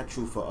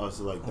natural for us.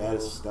 Like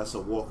that's a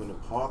walk in the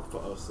park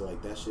for us.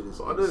 Like that shit is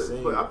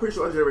insane. But I'm pretty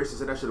sure other generations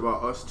said that shit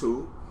about us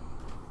too.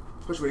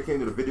 Especially when it came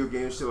to the video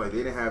game shit, like they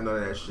didn't have none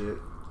of that shit.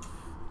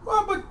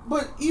 Well,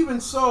 but even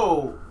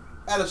so,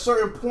 at a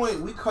certain point,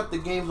 we cut the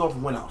games off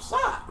and went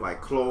outside.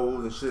 Like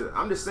clothes and shit.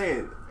 I'm just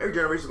saying, every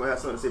generation's gonna have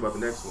something to say about the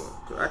next one.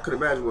 'Cause I could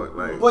imagine what,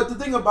 like. But the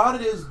thing about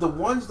it is, the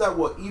ones that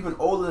were even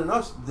older than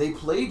us, they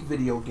played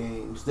video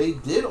games. They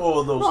did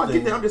all those No, I things.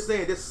 get that. I'm just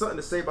saying, there's something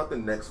to say about the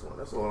next one.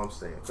 That's all I'm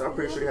saying. So I'm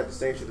pretty sure they have the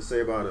same shit to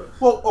say about us.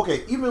 Well,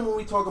 okay, even when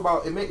we talk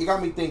about it, it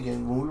got me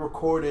thinking. When we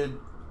recorded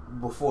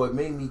before, it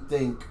made me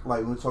think.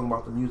 Like when we're talking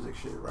about the music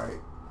shit, right?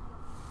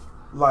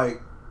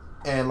 Like,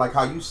 and like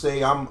how you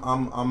say, I'm a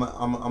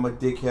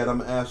dickhead.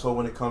 I'm an asshole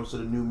when it comes to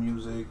the new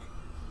music.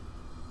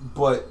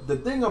 But the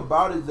thing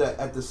about it is that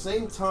at the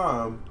same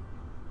time,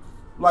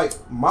 like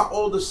my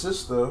older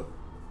sister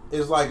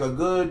is like a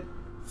good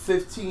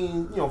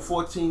 15,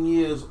 14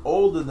 years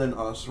older than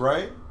us,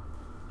 right?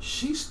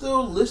 She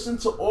still listened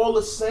to all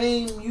the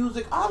same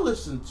music I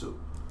listened to.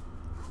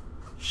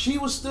 She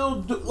was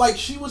still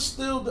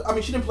I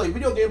mean, she didn't play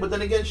video games, but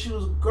then again, she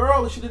was a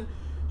girl and she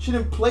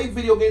didn't play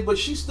video games, but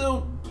she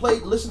still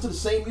listened to the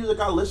same music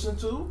I listened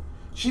to.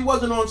 She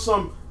wasn't on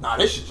some, nah,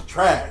 this shit's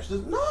trash.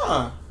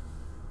 Nah.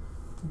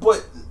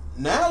 But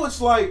now it's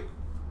like,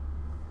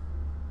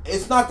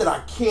 it's not that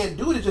I can't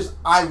do it, it's just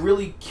I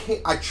really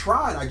can't. I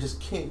tried, I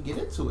just can't get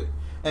into it.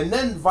 And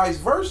then vice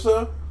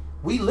versa,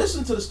 we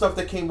listened to the stuff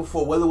that came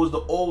before, whether it was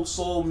the old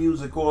soul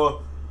music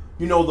or,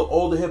 the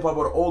older hip hop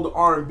or the older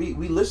R&B.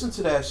 We listened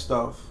to that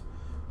stuff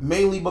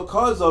mainly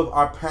because of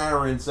our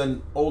parents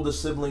and older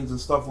siblings and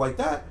stuff like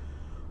that.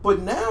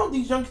 But now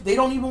these young kids, they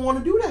don't even want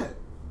to do that.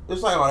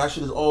 It's like, oh, that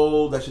shit is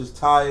old, that shit is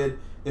tired,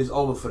 it's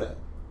over for that.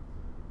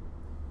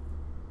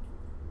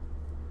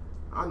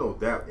 I know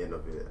that end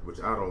of it, which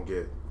I don't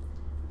get.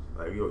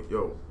 Like,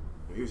 yo,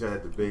 if you had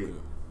that debate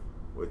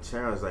with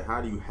Terrence, like,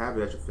 how do you have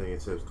it at your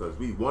fingertips? Because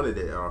we wanted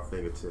it at our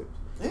fingertips.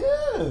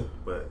 Yeah.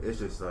 But it's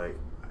just like,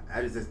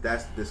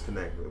 that's the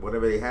disconnect.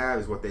 Whatever they have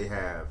is what they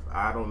have.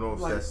 I don't know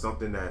if that's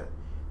something that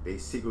they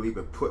secretly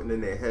been putting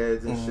in their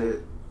heads and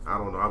shit. I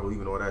don't know. I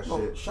believe in all that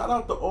shit. Shout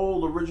out the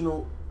old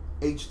original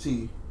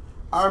HT.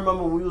 I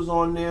remember when we was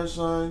on there,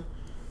 son.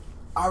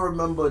 I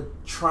remember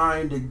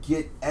trying to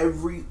get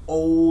every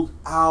old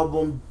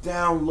album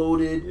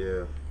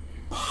downloaded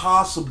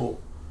possible.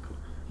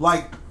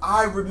 Like,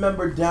 I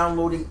remember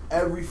downloading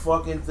every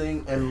fucking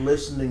thing and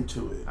listening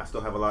to it. I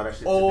still have a lot of that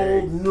shit old,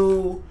 today.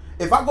 new.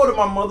 If I go to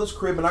my mother's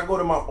crib and I go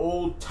to my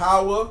old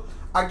tower,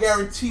 I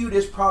guarantee you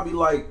there's probably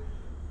like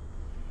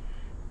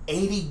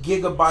 80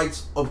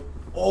 gigabytes of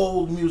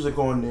old music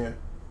on there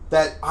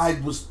that I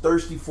was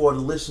thirsty for to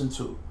listen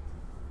to.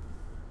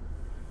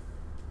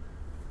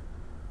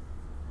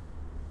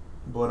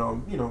 But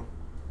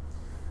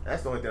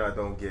That's the only thing I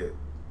don't get.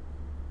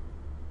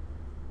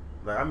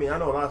 Like, I mean, I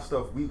know a lot of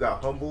stuff we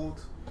got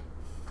humbled,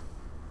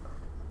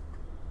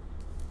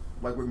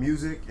 like with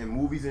music and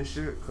movies and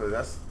shit, because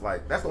that's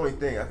the only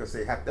thing I can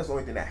say. That's the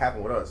only thing that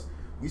happened with us.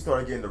 We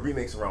started getting the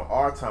remakes around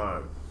our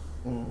time,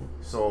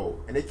 so,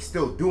 and they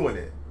still doing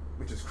it,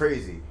 which is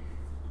crazy.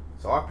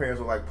 So our parents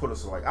would like put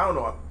us like, I don't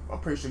know. I'm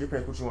pretty sure your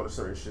parents put you on a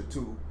certain shit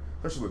too,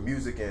 especially with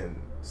music and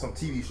some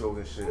TV shows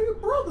and shit. your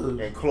brothers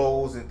and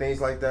clothes and things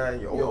like that,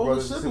 and your older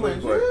brothers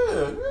siblings, and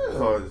yeah.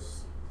 Because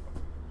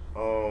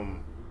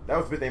that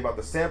was the big thing about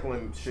the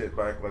sampling shit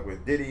back, like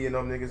with Diddy and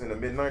them niggas in the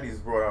mid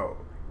 '90s brought out,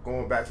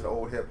 going back to the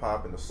old hip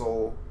hop and the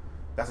soul.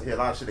 That's a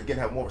lot of shit again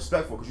have more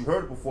respect for, because you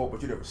heard it before,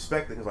 but you didn't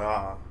respect it. It's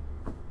like,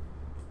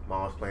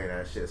 mom's playing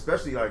that shit,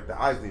 especially like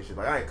the Isley shit.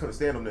 Like, I ain't couldn't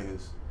stand them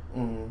niggas,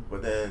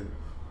 but then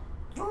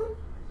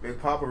Big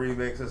Papa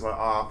remix is like,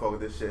 I fuck with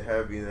this shit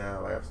heavy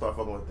now. Like, I start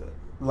fucking with the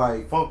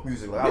like funk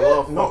music. Like, I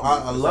love funk music.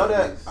 I love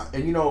that,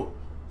 and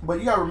but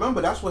you gotta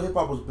remember that's what hip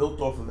hop was built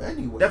off of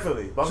anyway.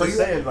 Definitely, but I'm just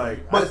saying, like,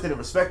 I just didn't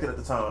respect it at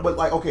the time. But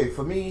like, okay,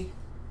 for me,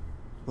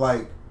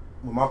 like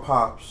with my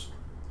pops,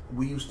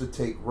 we used to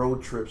take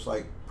road trips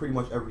like pretty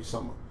much every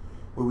summer,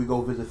 where we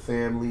go visit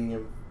family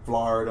in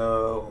Florida,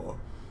 or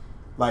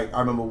like I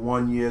remember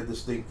one year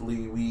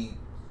distinctly we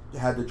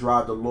had to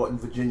drive to Lawton,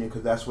 Virginia,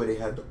 because that's where they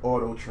had the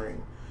auto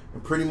train.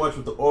 And pretty much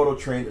with the auto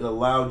train, it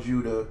allowed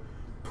you to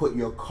put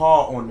your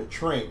car on the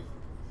train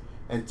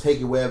and take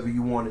it wherever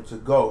you wanted to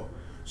go.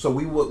 So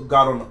we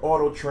got on the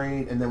auto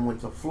train and then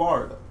went to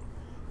Florida.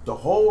 The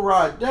whole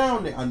ride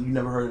down there, you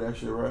never heard of that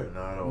shit, right?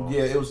 Not at all.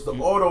 Yeah, it was the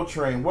auto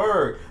train.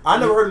 Word. I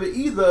never heard of it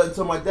either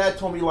until my dad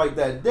told me like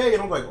that day,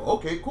 and I was like,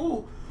 okay,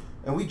 cool.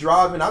 And we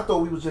driving. I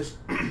thought we was just,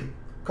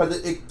 because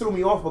it threw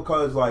me off,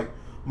 because like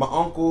my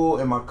uncle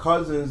and my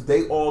cousins,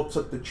 they all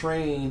took the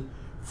train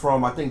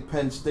from, I think,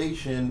 Penn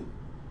Station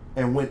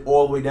and went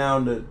all the way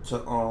down to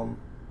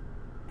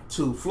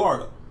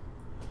Florida.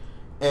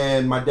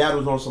 And my dad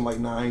was on some like,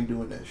 nah, I ain't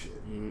doing that shit.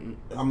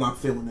 I'm not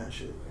feeling that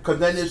shit. Because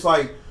then it's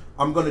like,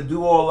 I'm going to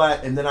do all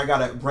that, and then I got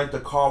to rent a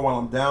car while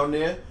I'm down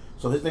there.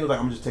 So his thing was like,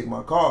 I'm just taking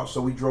my car.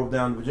 So we drove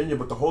down to Virginia,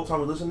 but the whole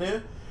time we listened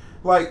there,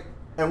 like,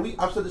 and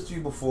I've said this to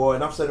you before,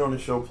 and I've said it on the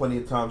show plenty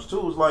of times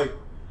too, it's like,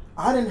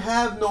 I didn't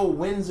have no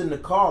wins in the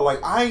car.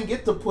 Like, I didn't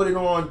get to put it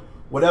on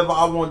whatever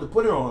I wanted to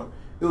put it on.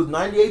 It was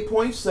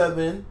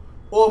 98.7,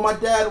 or my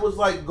dad was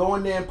like, go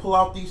in there and pull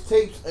out these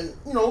tapes, and,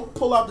 you know,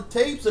 pull out the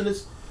tapes, and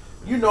it's,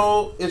 you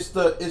know, it's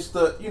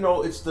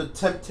the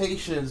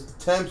Temptations,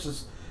 the Temps,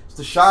 it's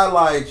the Shy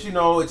Lights, you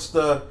know, it's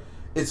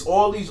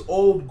all these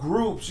old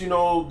groups, you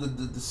know,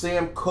 the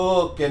Sam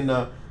Cooke and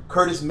the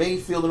Curtis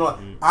Mayfield and all.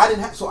 I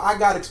didn't have, so I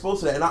got exposed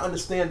to that, and I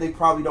understand they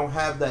probably don't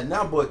have that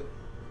now, but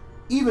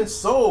even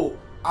so,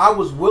 I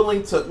was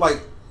willing to like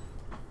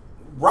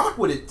rock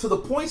with it to the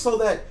point so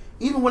that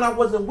even when I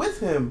wasn't with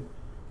him,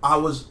 I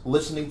was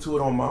listening to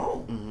it on my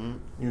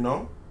own, you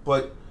know.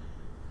 But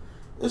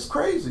it's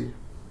crazy.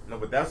 No,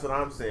 but that's what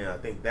I'm saying. I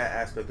think that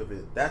aspect of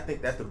it, I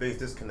think that's the biggest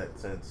disconnect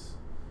since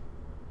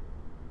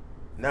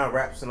now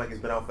rap seems like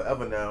it's been out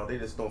forever now. They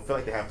just don't feel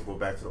like they have to go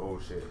back to the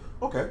old shit.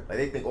 Okay. Like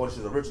they think all this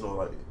is original.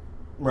 Like,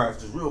 right.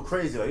 It's just real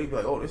crazy. Like, they'd be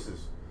like, oh, this is...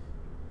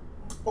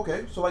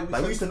 Okay, so like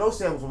we used to know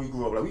samples when we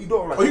grew up. Like, what you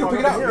doing? Like, oh, you can pick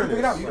it out. You can pick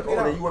it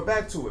out. Then you went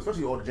back to it.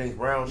 Especially all the James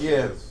Brown shit.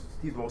 Yeah.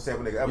 He's the most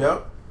sample nigga ever.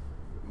 Yep.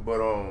 But,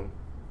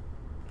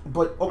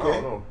 okay. I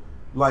don't know.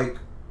 Like,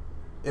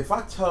 if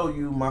I tell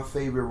you my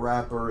favorite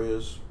rapper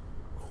is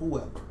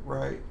whoever,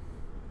 right?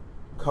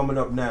 Coming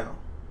up now.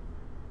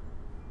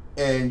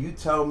 And you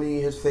tell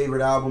me his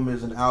favorite album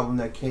is an album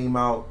that came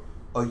out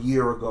a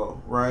year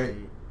ago, right?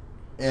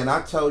 And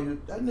I tell you,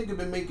 that nigga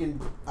been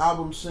making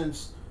albums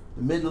since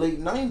the mid-late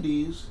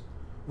 90s.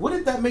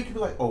 Wouldn't that make you be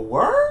like, oh,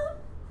 word?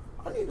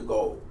 I need to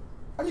go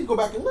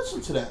back and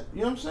listen to that.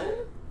 You know what I'm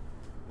saying?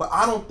 But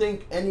I don't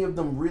think any of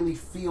them really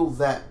feel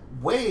that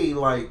way.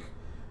 Like,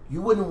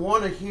 you wouldn't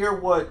want to hear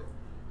what,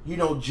 you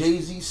know,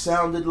 Jay-Z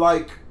sounded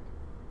like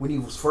when he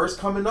was first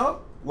coming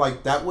up.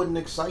 Like, that wouldn't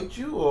excite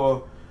you?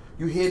 Or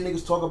you hear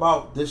niggas talk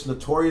about this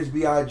Notorious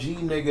B.I.G.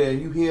 nigga,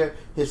 and you hear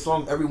his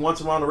song every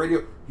once in a while on the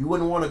radio. You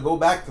wouldn't want to go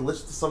back to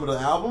listen to some of the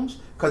albums?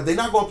 Because they're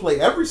not going to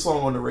play every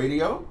song on the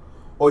radio.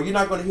 Or you're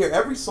not going to hear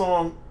every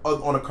song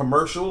on a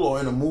commercial or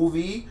in a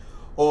movie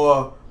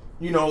or,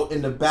 you know,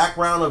 in the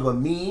background of a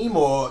meme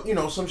or, you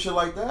know, some shit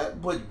like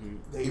that. But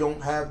they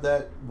don't have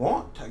that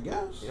want, I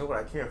guess. You know what?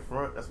 I can't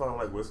front. That's why I don't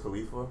like Wiz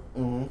Khalifa.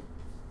 Because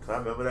I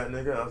remember that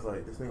nigga. I was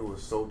like, this nigga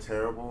was so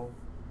terrible.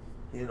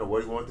 He didn't know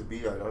what he wanted to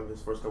be. Like, on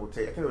his first couple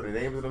takes. I can't remember the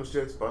names of them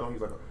shits, but I know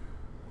he's like,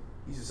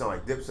 he used to sound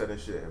like Dipset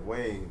and shit. And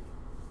Wayne.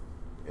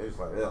 It was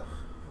like, ugh.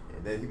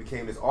 And then he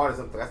became this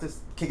artist. I'm like, I just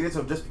can't get into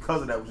him just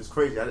because of that, which is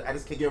crazy. I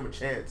just can't give him a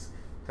chance.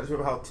 I just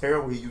remember how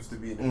terrible he used to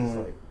be. And it's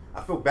like,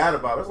 I feel bad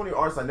about it. That's one of the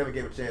artists I never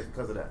gave a chance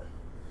because of that.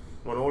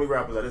 One of the only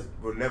rappers I just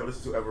would never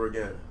listen to ever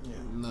again. Yeah.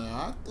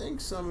 Nah, I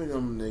think some of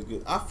them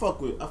niggas. I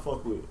fuck with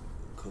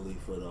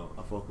Khalifa though.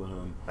 I fuck with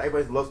him.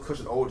 Everybody loves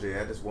Cushion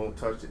OJ. I just won't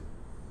touch it.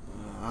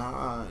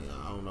 I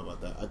don't know about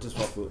that. I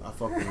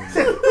fuck with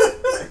him.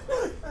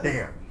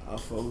 Damn. I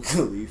fuck with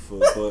Khalifa,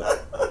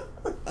 but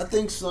I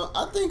think some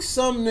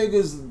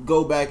niggas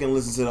go back and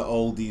listen to the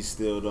oldies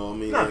still though. I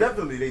mean, no, like,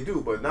 definitely they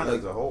do, but not like,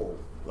 as a whole.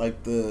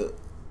 Like the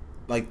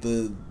I'm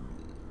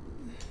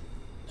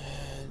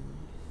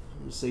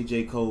gonna say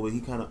J. Cole, but he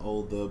kind of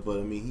older. But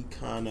I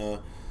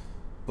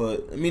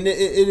mean, it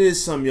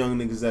is some young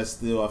niggas that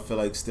still, I feel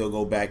like, still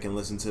go back and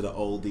listen to the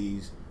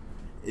oldies.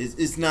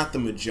 It's not the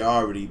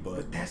majority,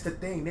 but that's the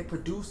thing. They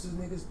producers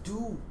niggas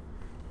do.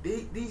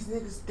 These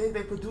niggas think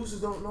they producers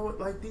don't know it.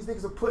 Like, these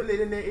niggas are putting it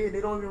in their ear. They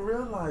don't even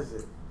realize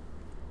it.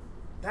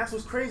 That's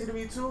what's crazy to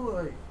me too.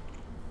 Like,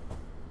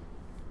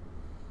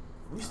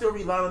 we still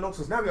read liner notes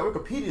because now we got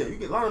Wikipedia. You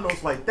get liner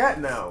notes like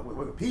that now with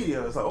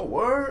Wikipedia. It's like, oh,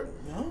 word?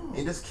 No.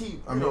 And just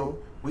keep, I mean,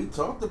 we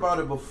talked about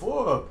it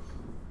before.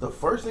 The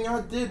first thing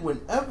I did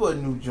whenever a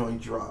new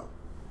joint dropped,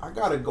 I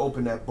gotta go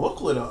open that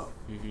booklet up.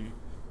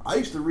 I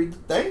used to read the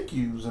thank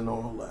yous and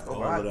all that. Oh,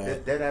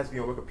 that has to be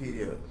on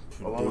Wikipedia.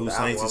 Produce,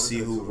 I need to see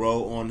who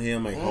wrote on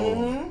him. Like, hold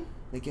on.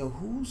 Like, yo,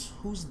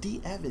 who's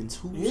D. Evans?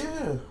 Who's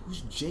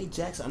Jay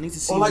Jackson? I need to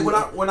see. Or like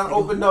when I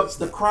opened up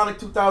the Chronic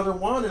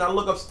 2001 and I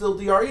look up Still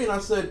DRE and I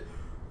said,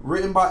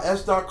 written by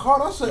S.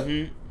 Card. I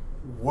said,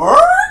 word?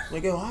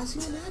 Like, yo, how's he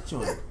on that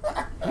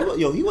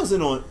joint? He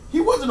wasn't on. He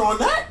wasn't on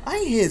that. I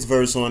ain't hear his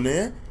verse on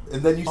there.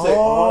 And then you say,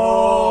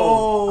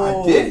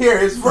 I did hear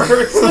his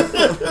verse.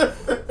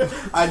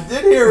 I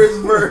did hear his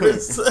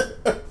verse.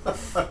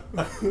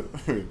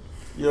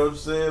 You know what I'm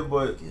saying?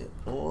 But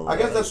I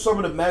guess that's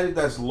some of the magic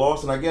that's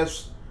lost. And I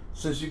guess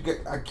since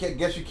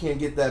guess you can't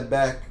get that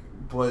back.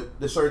 But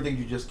there's certain things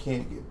you just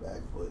can't get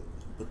back.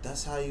 But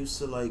that's how I used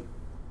to like.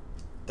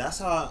 That's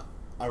how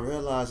I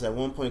realized at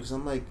one point, because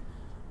I'm like,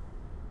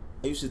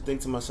 I used to think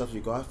to myself,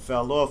 I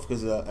fell off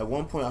because at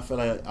one point I felt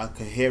like I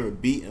could hear a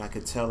beat and I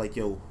could tell, like,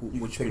 yo,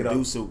 which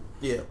producer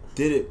did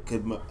it.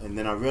 And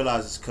then I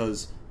realized it's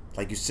because,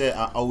 like you said,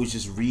 I always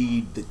just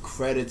read the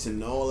credits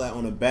and all that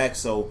on the back.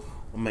 So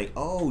I'm like,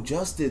 oh,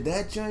 Just did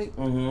that joint?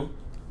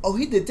 Oh,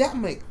 he did that?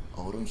 I'm like,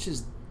 oh, them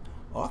shit's...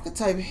 oh, I could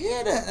type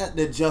hear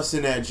that just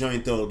in that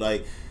joint though.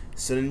 Like,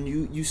 so then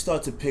you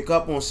start to pick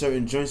up on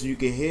certain joints and you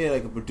can hear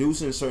like a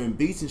producer in certain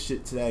beats and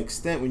shit to that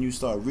extent when you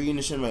start reading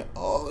the shit. I'm like,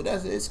 oh,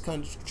 it's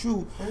kind of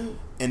true.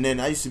 And then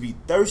I used to be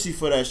thirsty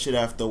for that shit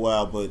after a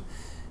while, but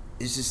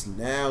it's just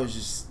now it's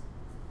just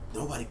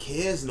nobody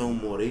cares no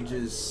more. They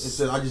just It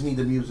said, I just need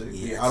the music.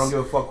 Yeah, I don't give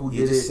a fuck who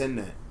did just it. send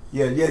that.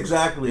 Yeah,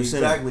 exactly, Yo,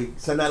 send exactly.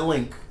 Send that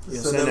link.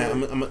 Send that.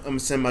 I'm gonna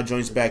send my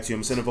joints back to you. I'm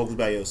gonna send the vocals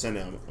back. Yo, send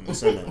that. I'm gonna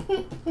send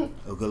that.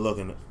 Oh, good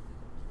looking.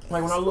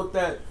 Like when I looked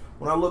at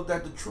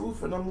The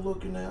Truth and I'm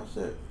looking at, I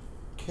said,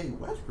 K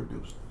West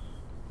produced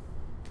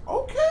this.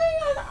 Okay,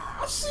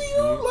 I see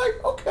you.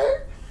 Like, okay,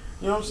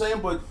 you know what I'm saying?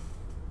 But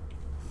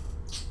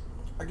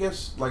I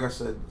guess, like I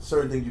said,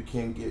 certain things you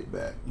can't get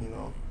back. You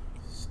know,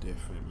 It's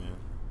different, man.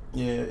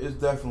 yeah, it's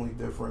definitely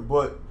different.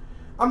 But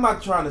I'm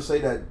not trying to say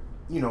that,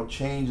 you know,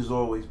 change is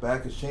always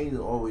bad, because change is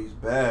always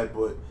bad.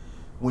 But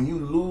when you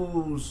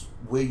lose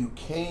where you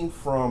came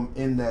from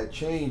in that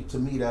change, to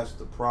me, that's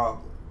the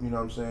problem. You know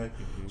what I'm saying?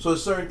 Mm-hmm. So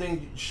certain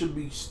things should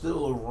be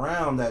still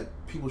around that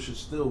people should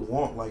still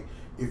want. Like,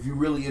 if you're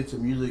really into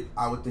music,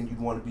 I would think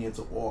you'd want to be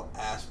into all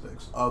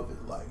aspects of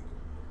it. Like,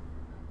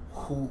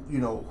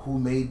 who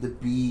made the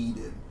beat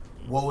and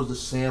what was the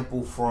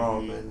sample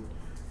from, and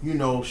you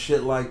know,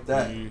 shit like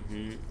that.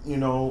 You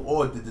know,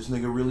 or did this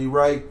nigga really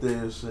write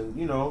this? And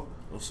you know,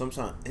 Well,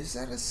 sometimes is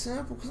that a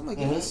sample? Because I'm like,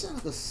 that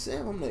sounds like a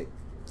sample. I'm like,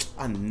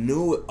 I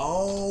knew it.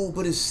 Oh,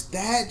 but it's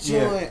that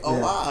joint. Oh,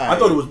 yeah. I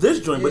thought it was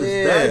this joint, but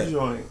it's that Yeah.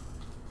 joint.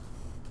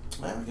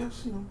 Man, I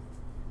guess, you know,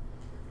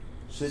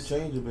 shit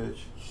change a bitch.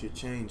 Shit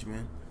change,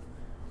 man.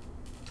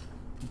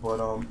 But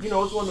you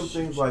know, it's one of them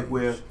things like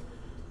where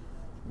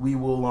we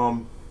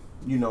will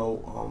you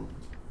know,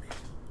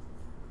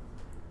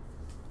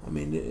 I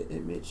mean,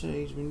 it may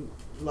change. I mean,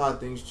 a lot of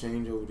things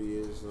change over the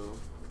years, though.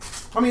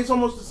 I mean, it's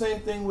almost the same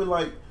thing with,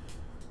 like,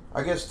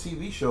 I guess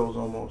TV shows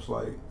almost.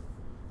 Like,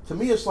 to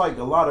me, it's like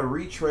a lot of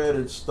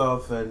retreaded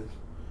stuff and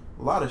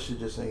a lot of shit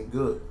just ain't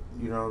good.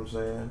 You know what I'm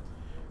saying?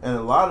 And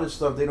a lot of this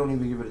stuff, they don't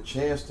even give it a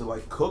chance to,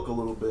 like, cook a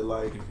little bit.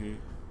 Like,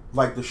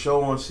 like the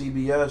show on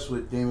CBS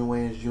with Damon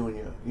Wayans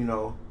Jr., you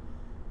know.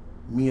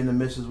 Me and the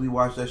missus, we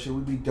watch that shit.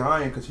 We be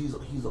dying because he's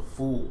a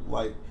fool.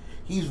 Like,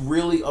 he's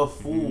really a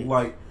fool.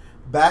 Like,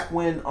 back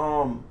when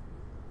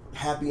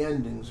Happy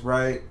Endings,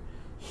 right?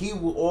 He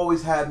will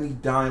always have me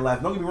dying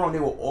laughing. Don't get me wrong, they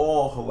were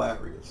all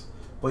hilarious.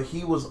 But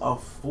he was a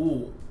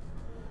fool.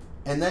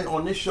 And then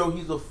on this show,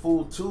 he's a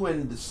fool too,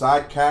 and the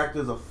side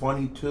characters are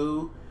funny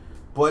too.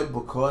 But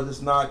because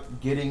it's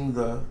not getting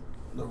the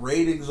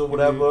ratings or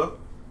whatever,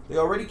 they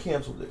already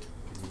canceled it.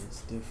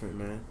 It's different,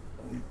 man.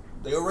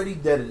 They already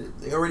deaded it.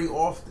 They already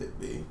offed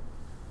it, B.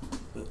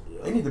 But,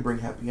 They need to bring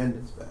Happy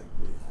Endings back,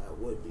 B. That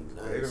would be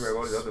nice. They even make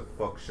all these other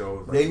fuck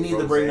shows. Like They need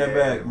to bring that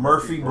back.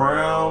 Murphy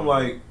Brown,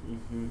 like,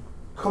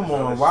 come That's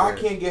on. other Why I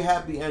shit. can't get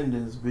happy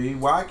endings, B?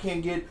 Why I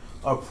can't get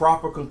a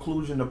proper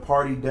conclusion to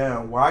Party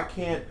Down? Why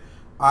can't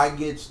I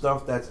get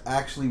stuff that's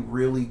actually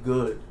really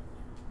good?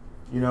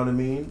 You know what I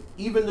mean?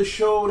 Even the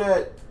show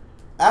that,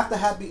 after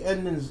Happy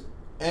Endings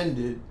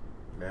ended,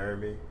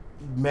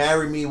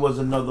 Marry Me was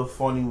another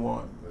funny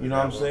one. You know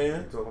what I'm saying?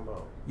 What you talking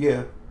about?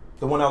 Yeah.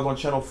 The one that was on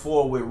Channel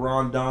 4 with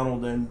Ron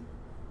Donald and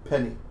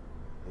Penny.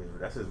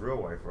 That's his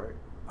real wife, right?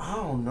 I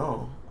don't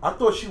know. I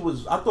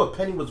thought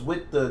Penny was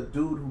with the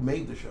dude who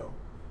made the show.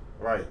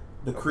 Right.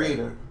 The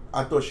creator.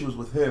 I thought she was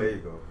with him. There you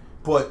go.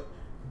 But,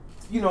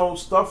 you know,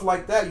 stuff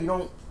like that, they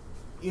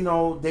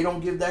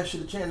don't give that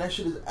shit a chance. That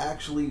shit is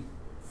actually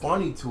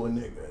funny to a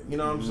nigga. You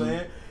know what I'm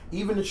saying?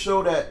 Even the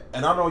show that,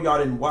 and I know y'all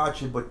didn't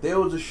watch it, but there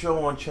was a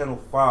show on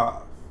Channel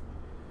 5.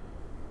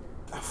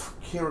 I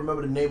can't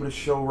remember the name of the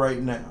show right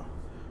now.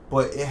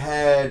 But it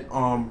had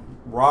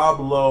Rob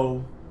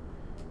Lowe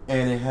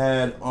and it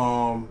had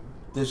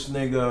this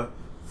nigga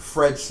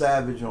Fred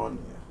Savage on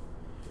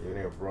there. Yeah,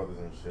 they were brothers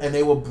and shit. And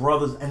they were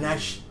brothers, and that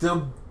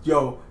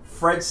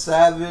Fred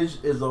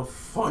Savage is a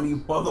funny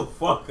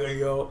motherfucker,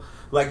 yo.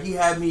 Like, he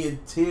had me in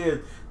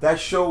tears. That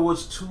show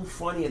was too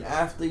funny, and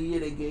after a year,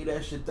 they gave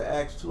that shit to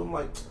Axe 2. I'm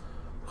like,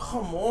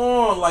 come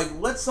on, like,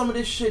 let some of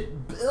this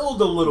shit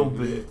build a little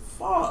bit.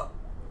 Fuck.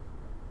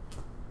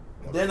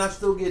 Then I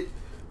still get,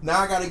 now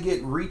I gotta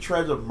get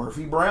retreads of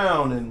Murphy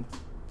Brown and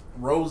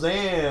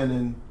Roseanne,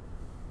 and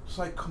it's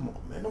like, come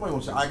on, man. Nobody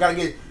wants to. I gotta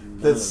get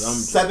the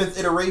 7th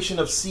iteration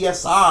of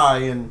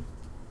CSI, and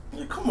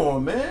yeah, come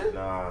on, man.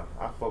 Nah,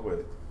 I fuck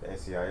with the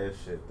NCIS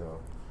shit though.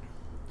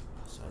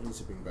 So I need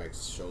to bring back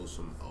shows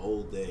from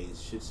old days,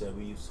 shits that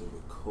we used to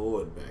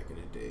record back in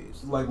the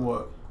days. Like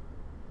what?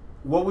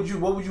 What would you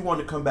want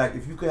to come back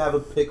if you could have a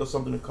pick of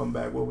something to come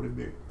back? What would it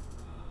be?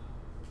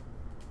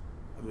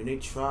 I mean, they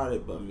tried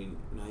it, but I mean,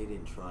 no, he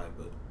didn't try it.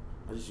 But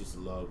I just used to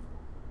love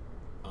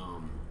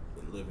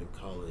In Living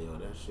Color. Yo,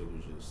 that shit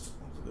was just.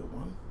 That was a good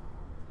one.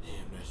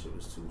 Damn, that shit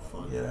was too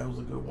funny. Yeah, that was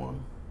a good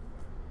one.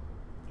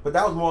 But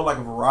that was more like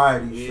a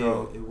variety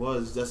show. It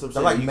was. That's what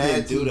I'm That saying. like You Mad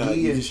can't do TV that.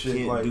 You and just shit,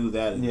 can't like, do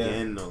that yeah.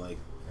 again. Though. Like,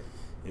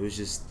 it was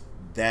just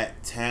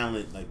that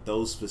talent, like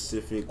those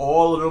specific.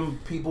 All of them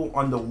people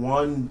under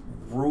one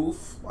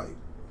roof, like,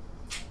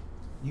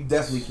 You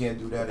definitely can't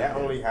do that. That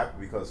again. only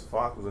happened because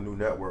Fox was a new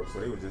network, so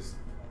they were just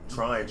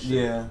trying shit.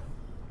 Yeah,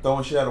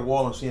 throwing shit at a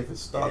wall and seeing if it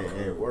stuck. And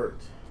it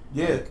worked.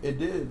 Yeah, it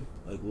did.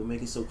 Like, what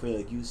make it so crazy?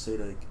 Like, you say,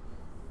 like,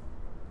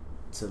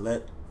 to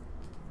let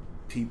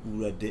people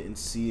that didn't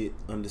see it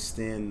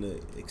understand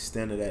the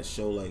extent of that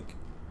show, like,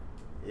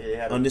 Yeah, it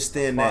had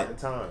understand a spot that, in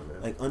time,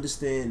 man. like,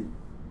 understand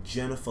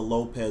Jennifer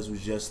Lopez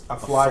was just A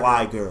fly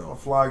fly girl. A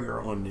fly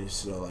girl. on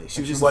this show. Like,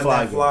 she was She just a wasn't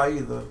fly that girl. fly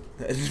either.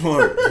 That's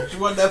word. She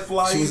wasn't that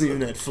fly. She wasn't either. even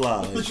that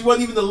fly. Like, She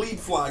wasn't even the lead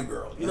fly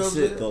girl. You know that's what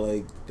I'm it saying?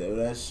 though.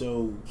 Like that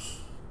show.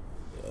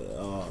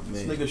 Oh man,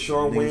 This nigga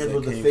Sean Niggas Wayans that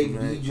was the came fake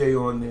from that- DJ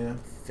on there.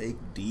 Fake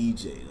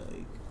DJ,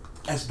 like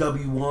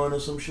SW1 or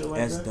some shit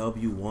like that.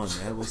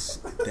 SW1. That was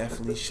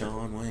definitely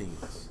Sean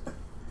Wayans.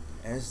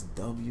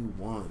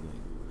 SW1.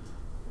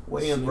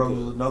 Like, Wayans Brothers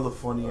was another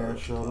funny ass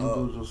show. Them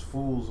Oh. dudes was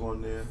fools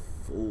on there.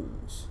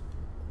 fools.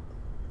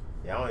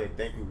 Yeah, I don't even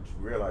think people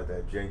realize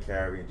that Jen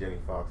Carey and Jenny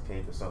Fox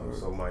came to something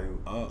so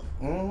minute.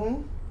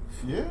 Mm-hmm.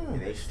 Yeah.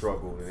 And they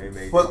struggled and they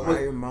made But- it.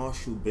 Fire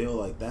Marshall Bill,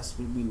 like that's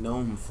what we know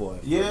him for.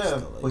 At Yeah, first,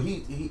 though, but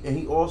like,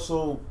 he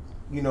also,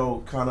 you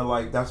know, kind of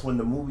like that's when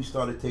the movie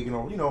started taking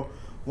on. You know,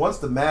 once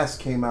The Mask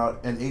came out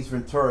and Ace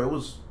Ventura,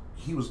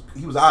 he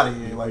was out of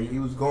here. Like he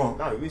was gone.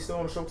 Nah, we still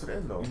on the show to the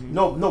end though.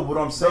 No, what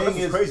I'm saying That's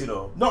is crazy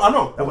though. No, I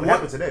know. That but would one-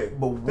 happen today.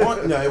 But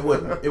one, no, it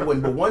wouldn't. It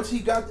wouldn't. But once he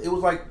got, it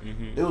was like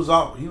it was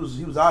out. He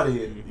was out of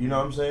here. You know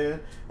what I'm saying?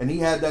 And he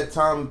had that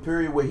time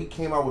period where he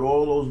came out with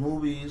all those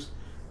movies,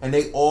 and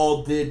they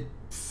all did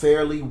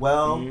fairly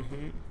well.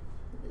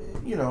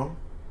 You know,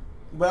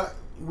 but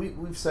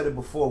we've said it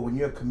before. When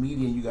you're a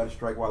comedian, you got to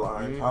strike while the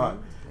iron's hot.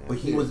 But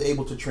he was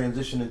able to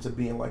transition into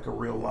being like a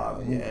real live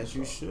movie. yeah, as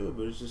you should.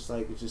 But it's just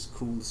like it's just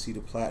cool to see the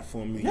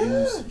platform you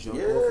Yeah, use to jump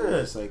yeah. off of.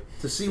 It's like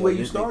To see where you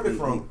they- started they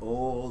from.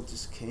 all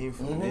just came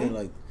from there.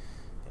 Like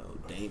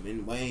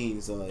Damon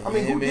Wayans, I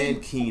mean, who him and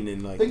didn't-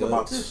 Keenan. Like Think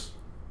about that's- this.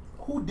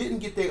 Who didn't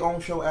get their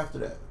own show after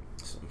that?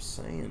 That's what I'm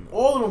saying.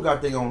 All of them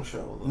got their own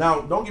show.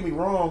 Now, don't get me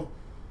wrong.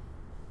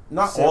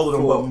 Not Except all of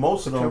them, for- but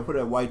most of them. Except for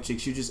that white chick,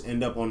 she just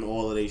end up on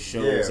all of their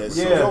shows. Yeah, at but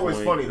some she's always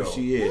point. funny, though.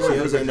 She is. She She always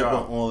always do a end good up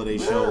job. on all of their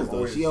Yeah, shows though.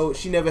 always.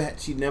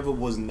 She never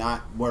was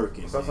not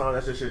working. Sometimes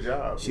that's just your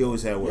job. She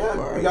always had work.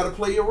 Yeah, Right. you got to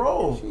play your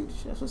role.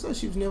 That's what I said.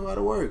 She was never out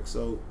of work.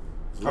 So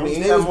as long I mean, as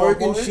ain't they that was more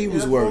working, important? she Yeah, was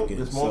that's more-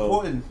 working. It's more So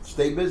important.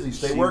 Stay busy,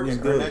 stay she working, was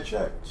earn good. that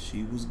check.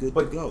 She was good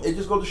But to go. it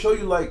just goes to show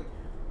you, like,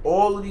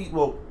 all of these,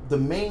 well, the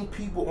main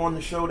people on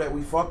the show that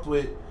we fucked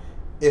with,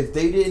 if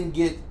they didn't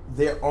get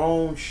their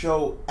own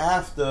show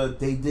after,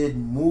 they did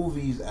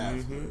movies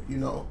after, you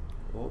know?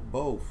 Or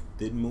both.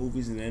 Did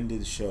movies and then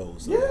did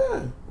shows. So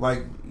Yeah.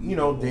 Like, you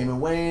know,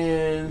 Damon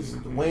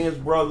Wayans, the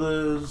Wayans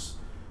brothers,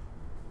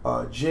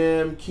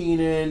 Jim,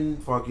 Keenan,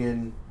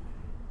 fucking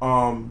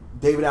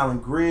David Allen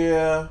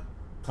Greer,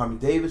 Tommy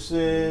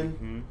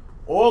Davidson,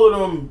 all of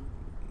them.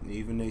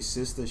 Even their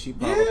sister, she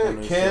popped up Yeah, on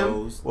their Kim.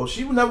 shows. Well,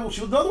 she was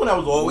another one that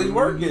was always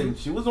working.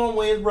 She was on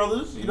Wayans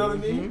Brothers. You know what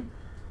I mean?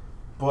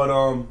 But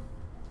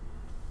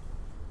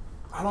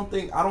I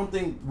don't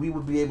think we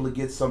would be able to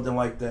get something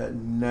like that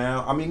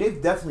now. I mean,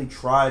 they've definitely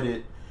tried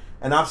it,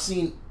 and I've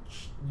seen,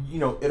 you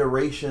know,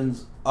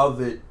 iterations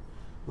of it.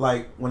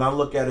 Like when I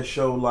look at a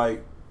show,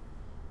 like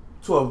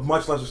to a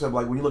much lesser extent,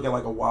 like when you look at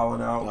like a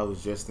Wildin' Out. I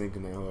was just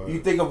thinking that hard. You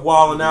think of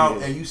Wildin' Out,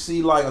 Yeah. and you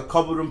see like a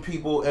couple of them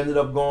people ended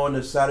up going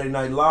to Saturday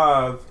Night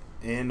Live.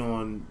 And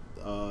on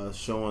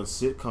show on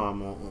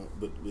sitcom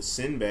with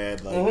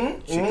Sinbad,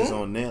 like chick is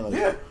on there. Like,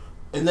 Yeah,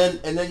 and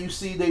then you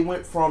see they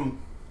went from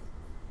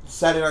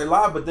Saturday Night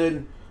Live, but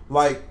then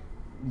like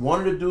one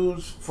of the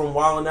dudes from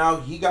Wildin'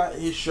 Out, he got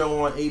his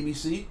show on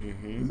ABC.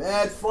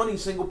 Mad funny,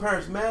 single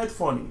parents, mad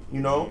funny.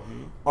 You know,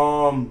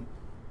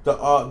 the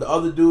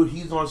other dude,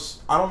 he's on.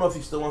 I don't know if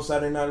he's still on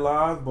Saturday Night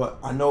Live, but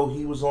I know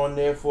he was on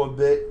there for a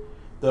bit.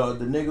 The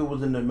nigga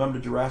was in the remember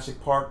the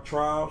Jurassic Park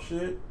trial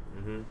shit.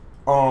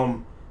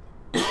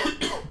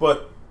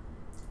 But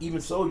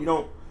even so,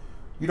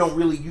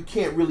 you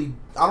can't really.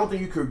 I don't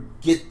think you could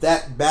get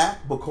that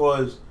back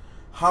because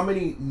how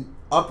many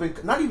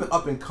not even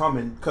up and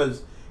coming,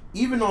 because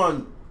even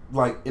on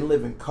like In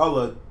Living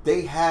Color,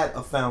 they had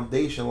a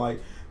foundation.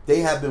 Like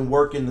they had been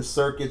working the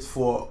circuits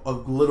for a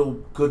little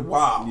good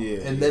while,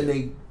 and then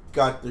they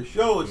got the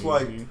show. It's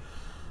like,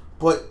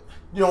 but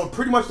you know,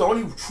 pretty much the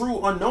only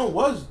true unknown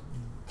was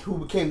who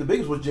became the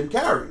biggest was Jim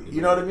Carrey.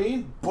 You know what I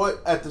mean?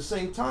 But at the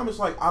same time, it's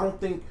like I don't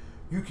think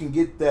you can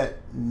get that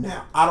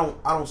now. I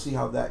don't see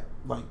how that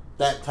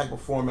type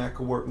of format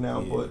could work now.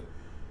 But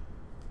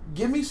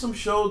give me some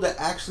shows that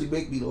actually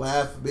make me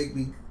laugh, make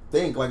me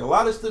think. Like a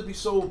lot of stuff be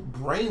so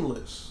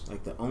brainless.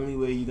 Like the only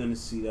way you're gonna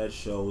see that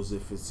show is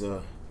if it's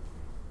a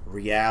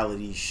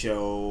reality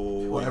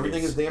show. Well,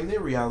 everything is damn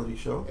near reality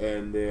show.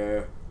 And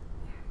they're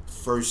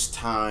first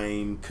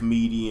time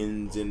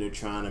comedians and they're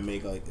trying to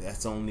make like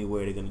that's the only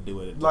way they're gonna do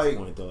it at this Like-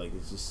 point though. Like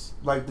it's just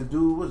Like the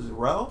dude, what is it,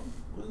 Rel?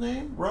 What's his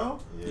name?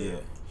 Rel? yeah.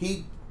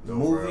 He No,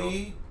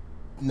 movie.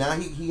 Now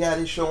he had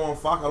his show on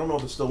Fox. I don't know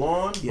if it's still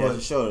on. Yeah, but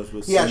the show is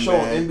with he had a show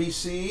on Sinbad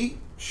NBC,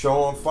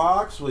 show on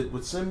Fox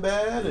with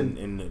Sinbad and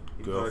and the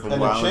girl And from the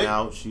Wildin' chick?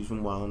 Out. She's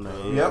from Wildin'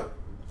 Out. yep.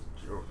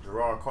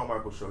 Gerard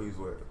Carmichael show he's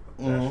with.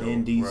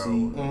 NDC.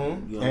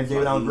 And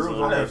David Allen Greer was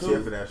on I that never too.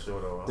 cheered for that show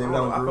though. David I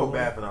Allen Greer felt was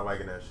bad on. for not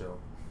liking that show.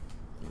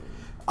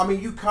 I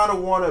mean, you kind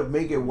of want to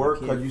make it work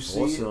You because can't you see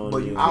force it, it on but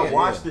you. you I can't.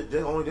 watched it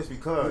only just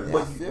because.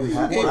 But I you feel you.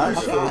 have Hey, to. I I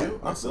feel feel you. you.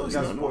 I feel You you. got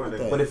I know support about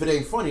that. that. But if it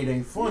ain't funny, it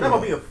ain't It's funny. not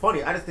about being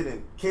funny. I just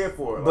didn't care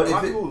for it. But Like, a lot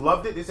if of it- people who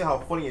loved it. They said how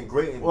funny and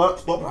great and Well,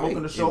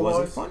 thought-provoking the show It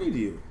wasn't was. funny to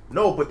you.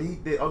 No, but he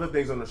did other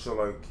things on the show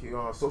like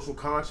social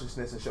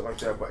consciousness and shit like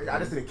that. But I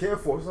just didn't care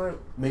for it. It's like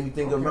Made me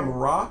think of, Okay. remember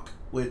Rock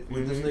with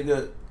this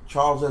nigga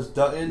Charles S.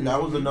 Dutton?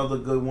 That was another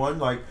good one.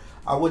 Like,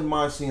 I wouldn't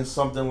mind seeing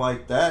something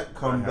like that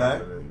come not back.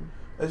 happening.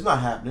 It's not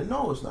happening.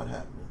 No, it's not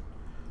happening.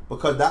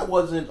 Because that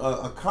wasn't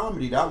a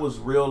comedy. That was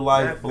real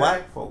life Matter of black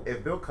fact, folk.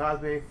 If Bill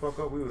Cosby ain't fuck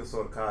up, we would have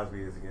saw the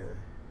Cosby's again.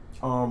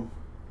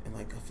 And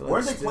like I feel like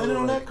Weren't they still, planning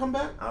on like, that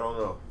comeback? I don't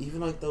know.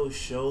 Even like those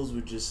shows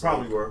were just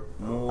Probably like, were.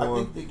 more. I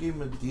think they gave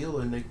him a deal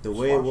and they The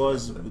way it squashed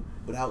was after that.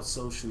 without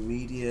social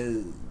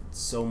media,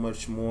 so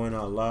much more in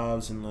our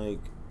lives, and like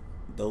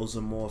those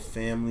are more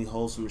family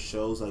wholesome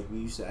shows. Like we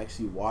used to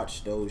actually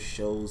watch those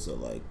shows of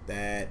like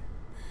that.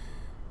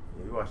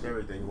 You watch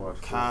everything. You watch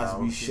Full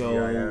Cosby House, Show,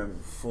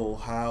 TGIF. Full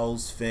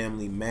House,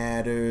 Family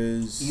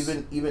Matters.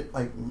 Even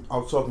like I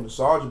was talking to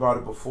Sarge about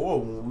it before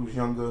when we was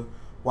younger,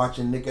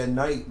 watching Nick at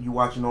Night. You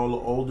watching all the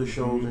older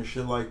shows and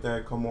shit like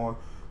that come on.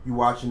 You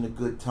watching the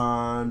Good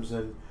Times,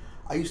 and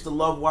I used to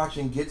love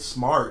watching Get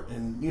Smart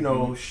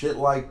and shit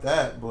like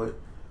that. But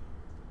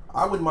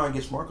I wouldn't mind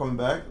Get Smart coming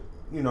back.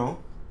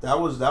 That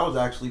was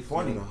actually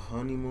funny. The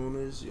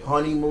Honeymooners. Yo,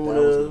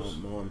 Honeymooners. That was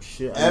my mom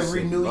shit. I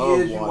Every used to New love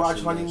Year's you watch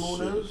watching that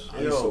Honeymooners? shit.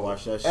 I used to Yo,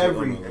 watch that shit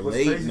every- on It a was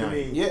late crazy to night.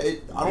 me. Yeah, I They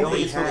don't think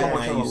only it's still had- coming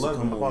I on used to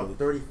 11. come on. about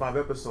 35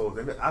 episodes.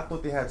 And I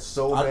thought they had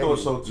so I many. thought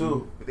so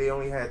too. But they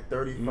only had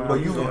 35. But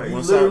you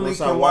joints. literally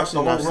can watch the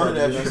whole watched run of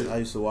that shit. shit. I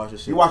used to watch that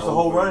shit. You watch the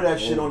whole over run of that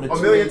and shit on the over.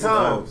 A million TV.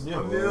 times. Yeah.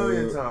 A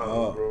million times,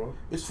 Up. bro.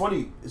 It's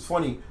funny.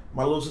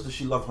 My little sister,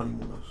 she loved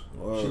Honeymooners.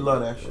 Word. She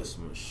loved that shit. That's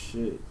my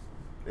shit.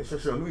 They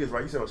should show New Year's,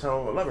 right? You said on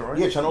Channel 11, right?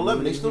 Yeah, Channel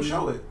 11, they still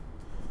show it.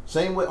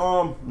 Same with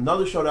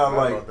another show that I I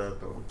like, about that,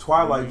 though.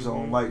 Twilight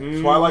Zone. Like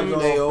Twilight Zone.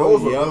 They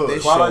Those were yep, good. they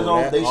Twilight show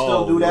Zone, that. they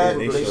still do that.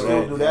 yeah, They show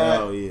still do that.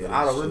 Hell yeah,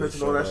 Out of they Limits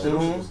and all show that shit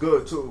was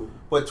good, too.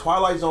 But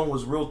Twilight Zone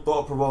was real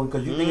thought provoking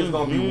because you think it's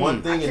gonna be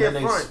one thing I and then can't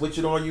they front. switch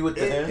it on you at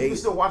the You end. can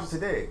still watch it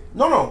today.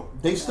 No,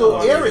 they still Oh,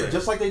 air yeah. it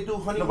just like they do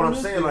Honeymooners. No, but I'm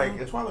saying, they like,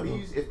 do if Twilight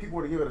Zone. if people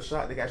were to give it a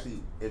shot, they could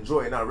actually enjoy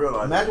it and not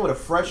realize Imagine it. with a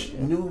fresh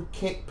new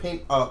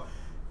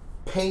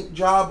paint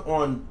job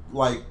on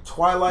like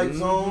Twilight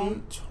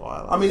Zone.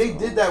 Twilight I mean, they Zone.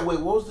 did that with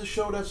what was the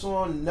show that's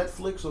on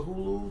Netflix or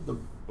Hulu? The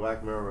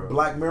Black Mirror.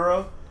 Black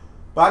Mirror.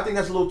 But I think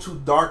that's a little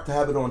too dark to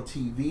have it on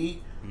TV.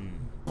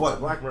 But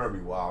Black Mirror be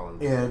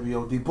wild. yeah,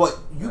 VOD. But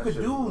you That could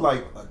shit do be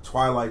like a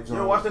Twilight You Zone.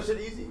 don't watch that shit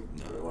easy?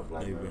 No, watch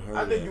Black I even Mirror? heard I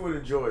think that. you would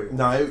enjoy it.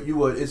 No, you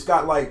would. It's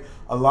got like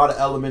a lot of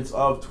elements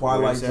of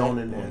Twilight Where's that? Zone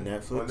in On there.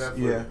 Netflix. On Netflix.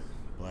 Yeah.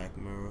 Black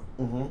Mirror.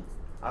 Mm-hmm.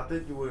 I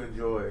think you would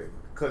enjoy it.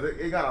 Because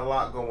it got a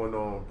lot going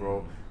on,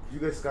 bro. You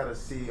guys got to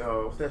see,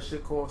 what's that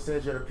shit called? San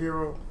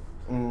Junipero?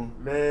 Mm.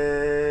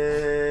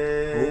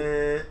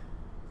 Man.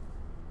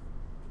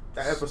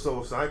 That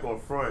episode, so I ain't going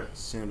to front.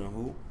 Santa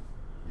who?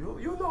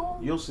 You know.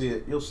 You'll see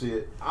it. You'll see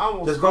it. I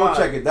almost Just cried.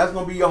 go check it. That's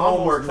gonna be your I almost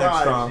homework next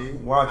cried, time. G.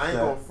 Watch I ain't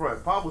that. going to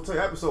front. Pop will tell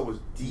you, that episode was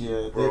deep,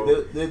 Yeah, bro.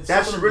 that That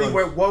some shit of really the-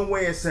 went one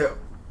way and said,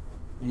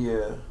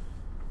 Yeah.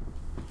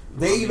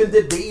 They even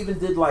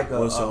did like a.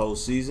 What's the whole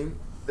season?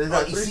 there's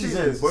like 3 seasons,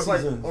 seasons, but it's like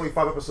seasons. only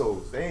 5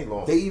 episodes. They ain't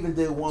long. They even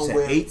did one Is that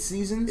where 8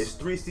 seasons? It's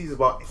 3 seasons,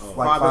 about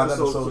like 5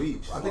 episodes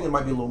each. I think it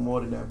might be a little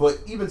more than that. But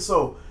even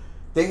so,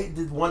 they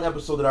did one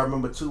episode that I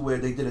remember too, where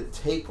they did a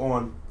take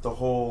on the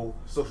whole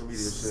social media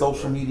shit.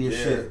 social right? media Yeah.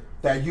 shit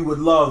that you would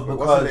love But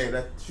what's her because name?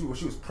 That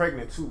she was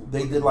pregnant too.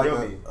 they did like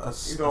Yummy. a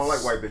You don't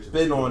like white bitches.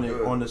 spin on it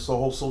Good. on this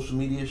whole social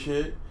media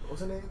shit.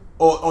 What's her name?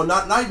 Or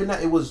not even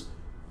that. It was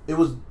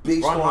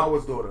based Ron on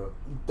Howard's daughter.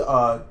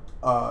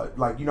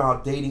 like you know how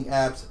dating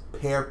apps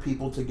pair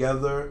people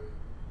together,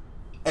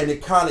 and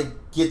it kind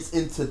of gets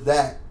into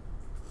that,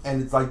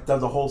 and it's like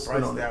does a whole spin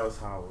Bryce on it. Dallas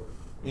Howard.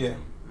 Yeah,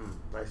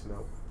 Nice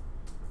note.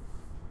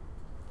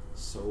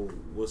 So,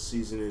 what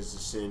season is the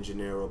San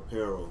Gennaro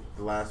Pero?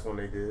 The last one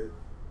they did.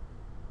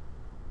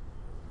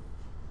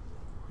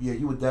 yeah,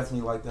 you would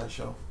definitely like that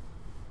show.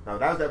 Now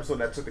that was the episode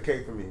that took the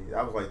cake for me.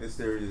 I was like, this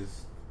series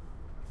is.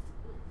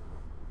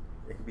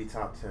 It could be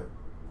top 10.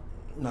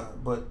 Nah,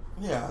 but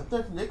yeah, I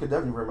think they could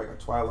definitely bring like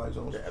a Twilight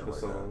Zone. The shit like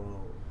episode that.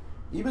 alone.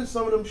 Even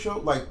some of them show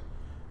like,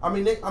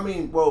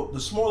 well, the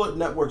smaller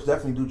networks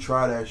definitely do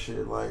try that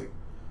shit. Like,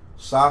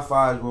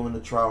 Sci-Fi is willing to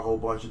try a whole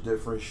bunch of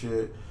different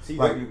shit. CW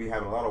Like, be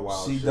having a lot of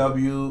wild shit.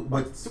 CW,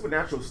 but But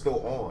Supernatural's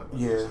still on.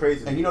 yeah, It's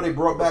crazy. and you know they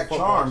brought back What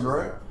the fuck Charmed,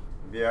 watches right?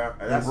 that? Yeah,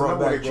 and They that's brought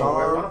another one back they brought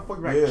back. Why Charmed. the fuck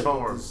you back Yeah.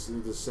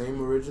 Charmed? The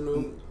same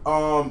original?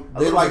 A They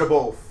little like bit of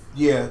both.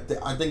 yeah.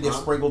 I think they're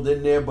Huh? sprinkled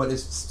in there, but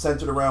it's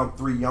centered around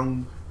 3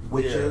 young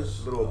witches.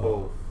 Yeah, a little of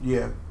both.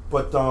 Yeah,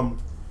 but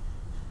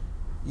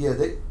yeah,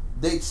 they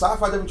Sci-Fi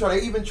definitely tried.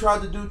 They even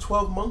tried to do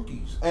 12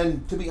 Monkeys,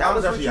 and to be That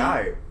was honest with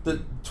actually you, alright.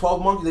 the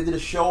 12 Monkeys. They did a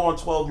show on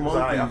 12 It was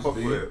alright. I Monkeys. fuck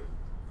dude. with it.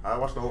 I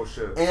watched the whole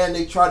shit. And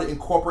they tried to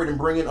incorporate and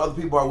bring in other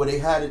people where they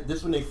had it.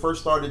 This when they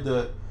first started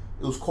it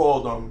was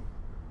called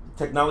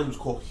technology was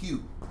called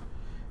Hue,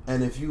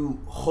 and if you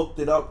hooked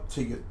it up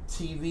to your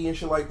TV and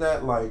shit like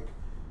that, like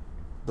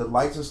the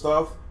lights and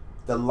stuff,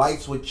 the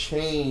lights would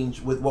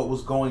change with what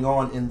was going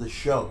on in the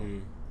show. Mm-hmm.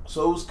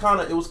 So it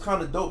was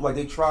kind of dope. Like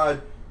they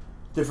tried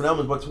different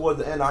elements, but toward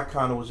the end, I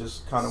kind of was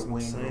just kind of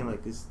winging.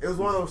 Like it was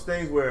one of those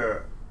things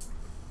where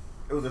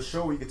it was a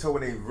show where you could tell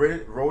when they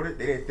wrote it,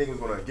 they didn't think it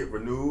was gonna get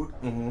renewed.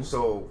 Mm-hmm.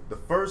 So the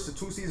first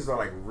 2 seasons are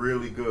like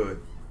really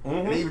good, mm-hmm.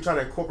 and they even try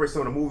to incorporate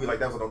some of the movie like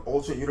that was an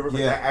alternate universe,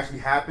 like that actually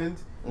happened.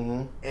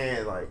 Mm-hmm.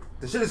 And like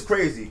the shit is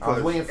crazy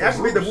because it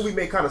actually made the movie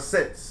make kind of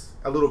sense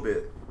a little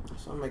bit.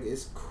 So I'm like,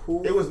 it's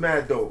cool. It was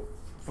mad dope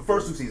for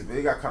first 2 seasons, but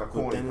it got kind of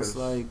corny. Then it's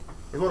like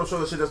it's one of those shows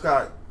that shit just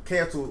got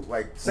canceled.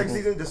 Like second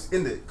season just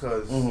ended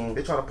because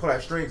they're trying to pull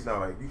at strings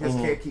now. Like you just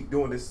can't keep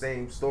doing this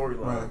same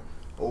storyline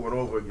over and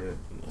over again.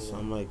 So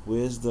I'm like,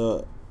 where's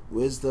the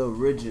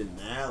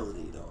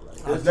originality though?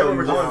 Like, there's never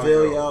originality. I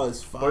feel y'all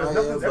is fire, but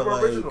nothing's ever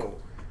like,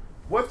 original.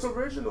 What's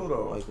original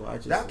though? Like, well,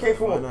 that came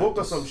from a book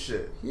or some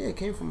shit. Yeah, it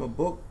came from a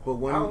book. But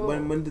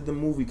when did the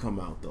movie come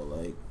out though?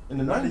 Like in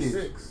the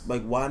 90s.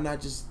 Like why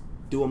not just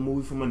do a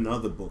movie from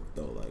another book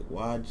though? Like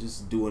why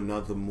just do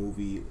another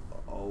movie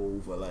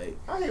over? Like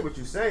I hear what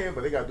you're saying,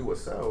 but they gotta do what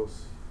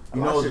sells.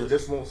 You know, shit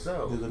just won't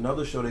sell. There's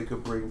another show they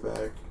could bring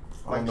back,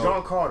 like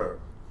John Carter.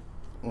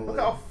 Look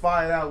how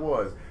fire that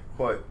was,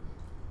 but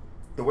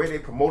the way they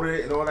promoted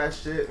it and all that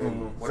shit,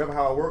 and whatever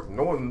how it worked,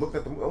 no one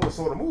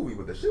saw the movie,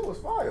 but the shit was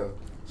fire.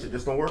 Shit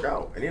just don't work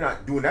out, and they're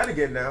not doing that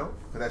again now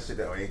because that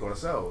shit ain't gonna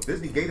sell.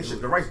 Disney gave the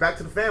shit the rights back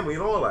to the family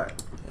and all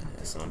that. Yeah,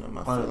 that's not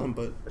my feeling,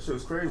 but that shit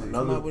was crazy.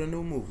 Come out with a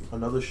new movie.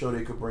 Another show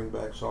they could bring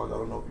back, so I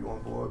don't know if you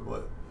on board,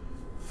 but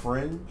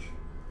Fringe.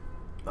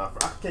 Nah, I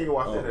can't even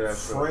watch that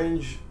show.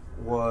 Fringe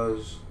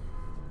was.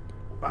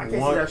 I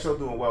can't see that show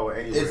doing well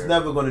anywhere. It's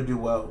never going to do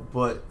well,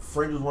 but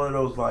Fringe was one of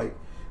those like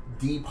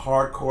deep,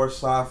 hardcore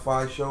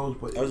sci-fi shows.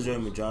 But that was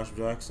joined with Josh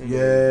Jackson.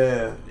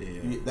 Yeah,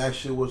 that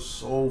shit was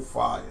so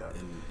fire.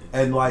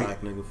 And like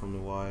black nigga from The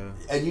Wire.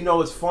 And you know,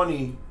 it's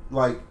funny,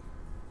 like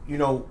you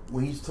know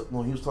when he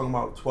was talking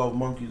about 12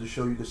 Monkeys, the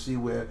show, you could see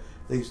where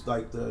they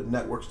like the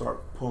network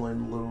start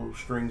pulling little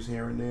strings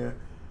here and there.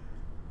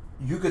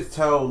 You could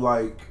tell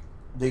like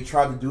they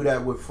tried to do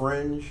that with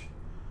Fringe.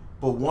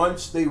 But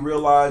once they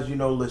realize, you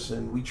know,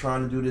 listen, we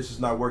trying to do this, it's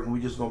not working.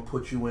 We just gonna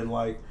put you in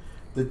like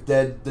the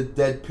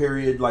dead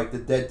period, like the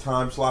dead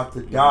time slot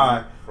to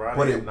die. Friday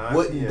but it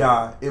wouldn't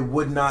die. It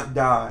would not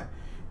die.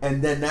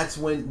 And then that's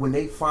when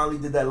they finally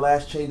did that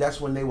last change. That's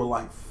when they were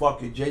like,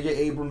 "Fuck it." J.J.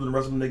 Abrams and the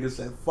rest of them niggas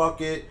said,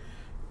 "Fuck it,"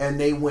 and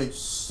they went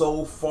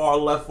so far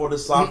left for the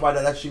sci-fi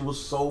that shit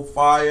was so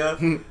fire.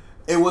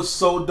 It was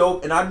so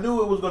dope, and I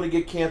knew it was gonna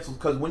get canceled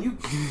because when you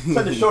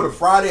send the show to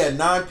Friday at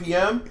 9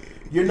 p.m.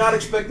 You're not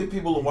expecting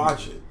people to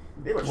watch it.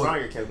 They were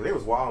trying to get canceled. They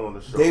was wild on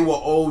the show. They were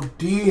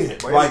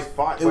ODing.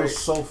 Like, it was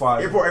so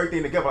fire. It brought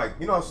everything together. Like,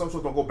 you know how some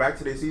shows don't go back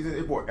to their season?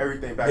 It brought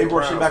everything back. They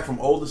brought shit back from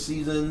older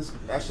seasons.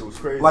 That shit was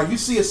crazy. Like, you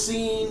see a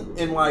scene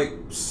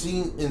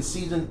in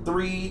season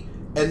 3,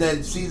 and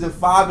then season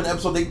 5, an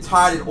episode, they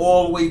tied it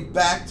all the way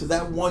back to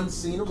that one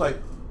scene. It was like,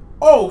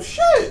 oh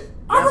shit.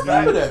 I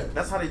remember that.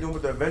 That's how they doing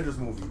with the Avengers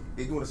movie.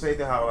 They doing the same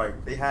thing. How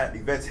like they had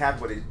events happen,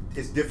 but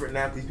it's different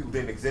now. These people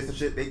didn't exist and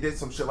shit. They did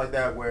some shit like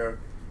that where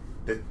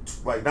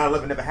like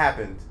 9/11 never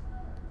happened.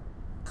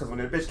 Because when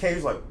the bitch came,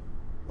 it's like,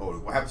 oh,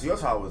 what happened to your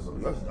towers?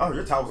 Oh,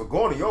 your towers are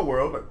gone in your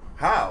world. Like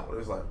how?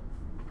 It's like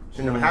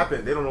shit never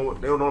happened. They don't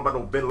know about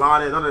no Bin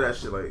Laden, none of that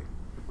shit. Like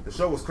the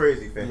show was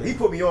crazy, fam. Yeah. He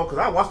put me on because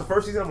I watched the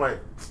first season. I'm like,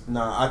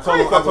 nah. I told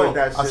him,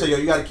 I said, yo,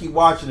 you got to keep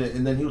watching it.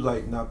 And then he was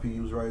like, nah, P,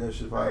 you was right. That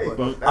shit's fine.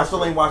 But I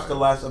still ain't watched the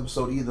last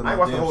episode either. I ain't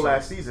watched the whole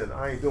last season.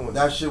 I ain't doing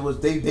that. Shit was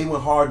they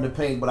went hard in the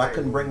paint, but I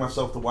couldn't bring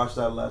myself to watch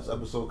that last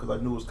episode because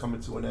I knew it was coming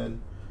to an end.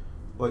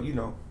 But you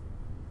know,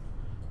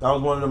 that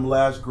was one of them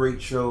last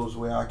great shows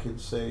where I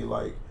could say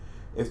like,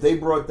 if they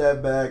brought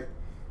that back,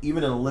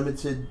 even in a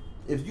limited,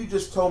 if you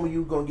just told me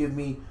you were gonna give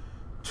me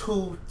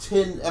 2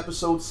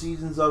 10-episode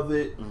seasons of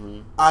it,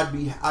 I'd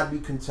be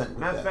content with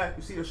Matter that. of fact,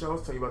 you see the show I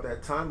was telling you about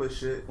that timeless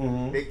shit.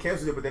 They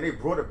canceled it, but then they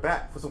brought it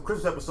back for some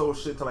Christmas episode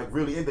shit to like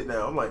really end it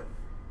now. I'm like,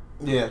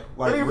 yeah,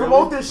 like they didn't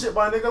promote this shit,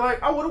 my nigga.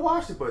 Like I would have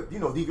watched it, but you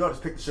know, DVR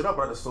just picked the shit up.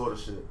 I just saw the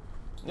shit.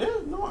 Yeah,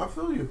 no, I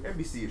feel you.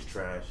 NBC is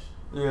trash.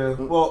 Yeah,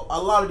 well, a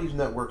lot of these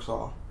networks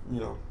are, you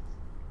know,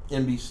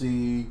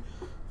 NBC,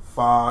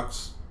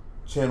 Fox,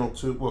 Channel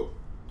 2. Well,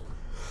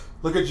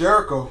 look at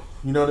Jericho.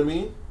 You know what I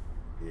mean?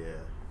 Yeah.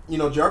 You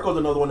know, Jericho's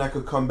another one that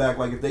could come back.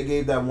 Like, if they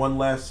gave that one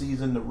last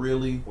season to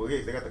really... Well,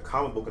 yeah, they got the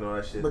comic book and all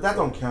that shit. But that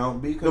don't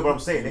count, because... No, but I'm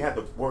saying, they had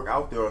to work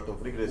out there.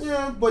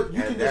 Yeah, but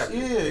you can just...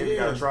 Yeah. You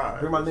gotta try.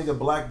 Bring my nigga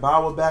Black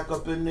Bauer back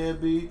up in there,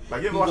 B.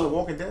 Like, you ever watch The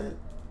Walking Dead?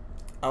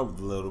 I was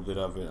a little bit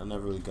of it. I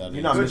never really got it.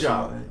 You're not missing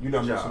nothing. You're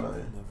not missing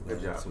nothing.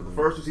 Good job. The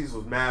first 2 seasons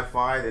was mad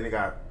fire, then it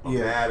got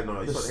mad and all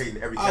that. You started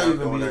hating every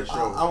character on that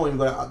show. I won't even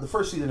go... The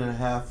first season and a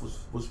half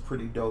was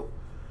pretty dope.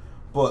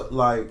 But,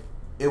 like...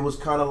 It was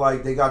kind of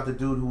like they got the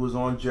dude who was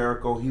on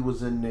Jericho. He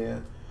was in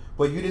there,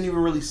 but you didn't even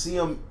really see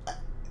him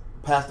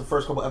past the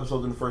first couple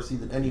episodes in the first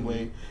season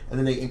anyway, and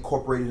then they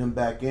incorporated him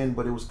back in.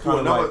 But it was kind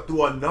of like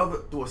through a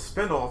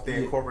spinoff.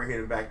 They incorporated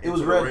him back into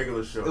the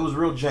regular show. It was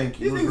real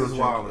janky. It was real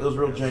janky. It was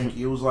real janky.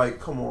 It was like,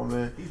 come on,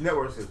 man. These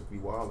networks just be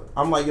wilding.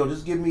 I'm like, yo,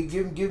 just give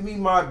me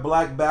my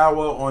Black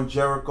Bauer on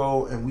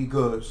Jericho, and we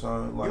good,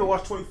 son. Like, you don't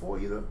watch 24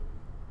 either?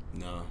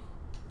 No.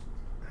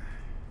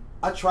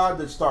 I tried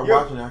to start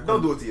watching it.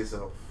 Don't do it to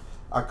yourself.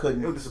 I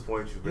couldn't. It'll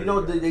disappoint you. You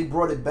know, they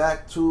brought it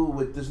back too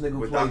with this nigga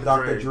who played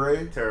Dr.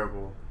 Dre.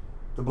 Terrible.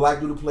 The black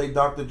dude who played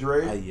Dr.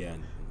 Dre. Yeah.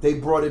 They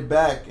brought it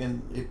back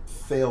and it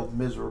failed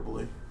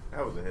miserably.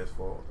 That wasn't his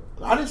fault.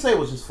 I didn't say it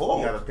was his fault.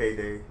 He got a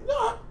payday.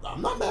 No,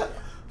 I'm not mad.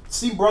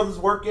 See brothers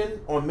working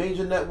on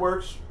major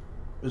networks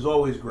is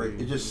always great.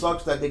 It just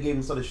sucks that they gave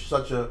him such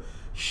a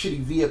shitty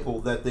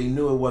vehicle that they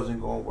knew it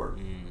wasn't going to work.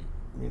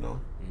 You know.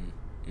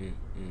 Damn.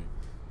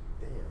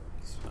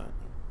 It's fine.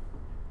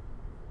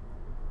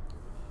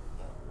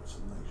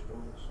 Some nice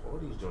joints. All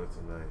these joints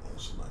tonight.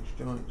 Some nice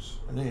joints.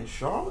 And then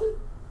Charlotte.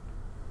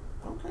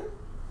 Okay.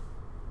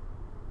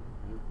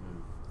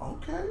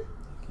 Okay.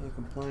 Can't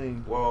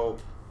complain. Well,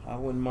 I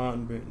wouldn't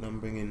mind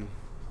bringing.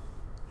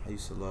 I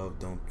used to love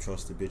Don't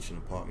Trust a Bitch in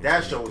Apartments.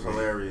 that show was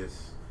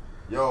hilarious.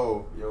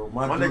 Yo,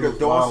 My nigga dude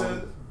Dawson.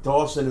 wild.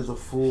 Dawson is a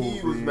fool.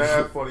 He was B.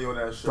 mad funny on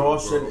that show.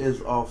 Dawson bro.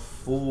 is a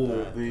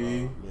fool, B.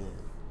 Man.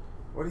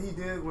 What he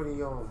did when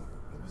he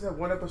what was that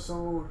one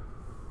episode?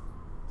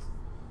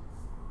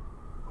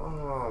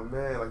 Oh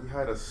man, like he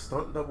had a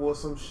stunt double or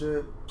some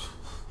shit.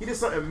 He did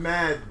something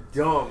mad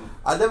dumb.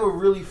 I never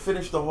really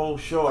finished the whole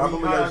show. I He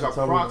remember hired you like a guys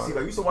telling me proxy. about Like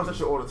we it. used to watch that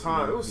shit all the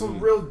time. It was some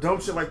real dumb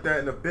shit like that,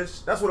 and the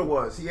bitch. That's what it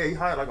was. He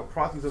hired like a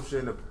proxy or some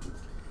shit, and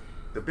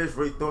the bitch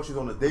really thought she was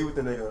on a date with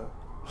the nigga.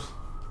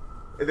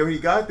 And then when he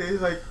got there,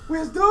 he's like,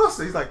 "Where's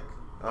Dawson?" He's like,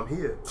 "I'm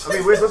here." I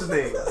mean, what's his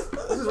name?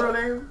 What's his real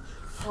name?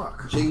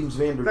 Fuck. James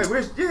Vanderbeek. Like,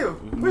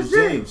 where's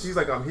James? He's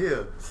like, "I'm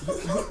here."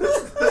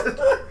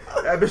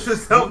 That bitch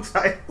was so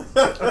tight.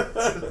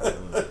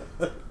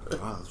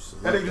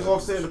 That nigga just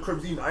off saying the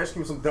cribs eating ice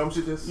cream, some dumb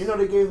shit. Just You know,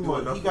 they gave him doing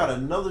he nothing. got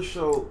another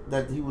show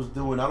that he was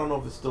doing. I don't know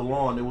if it's still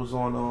on. It was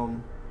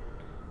on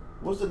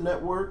what's the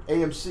network?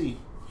 AMC.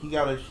 He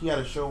had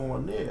a show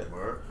on there.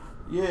 Word.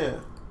 Yeah.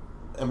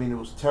 I mean, it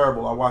was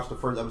terrible. I watched the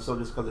first episode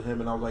just because of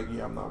him, and I was like,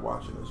 yeah, I'm not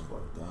watching this.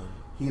 But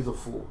he's a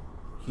fool.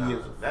 He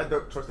is. That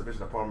Don't Trust the Bitch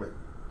in Apartment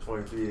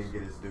 23 didn't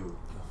get his due.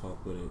 I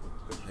fuck with it.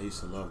 I used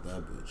to love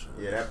that bitch.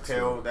 Yeah, that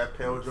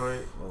pale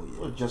joint. Oh yeah.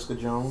 What, Jessica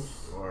Jones.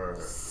 Or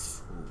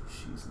Oh,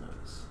 she's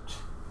nice.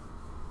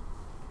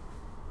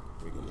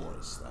 Rigor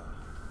mortis style.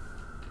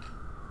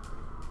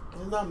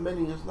 There's not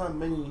many.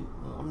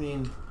 I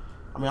mean,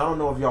 I don't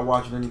know if y'all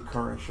watching any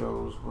current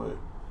shows, but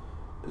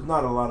there's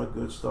not a lot of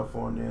good stuff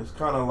on there. It's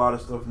kind of a lot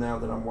of stuff now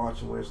that I'm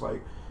watching where it's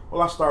like,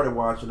 well, I started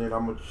watching it.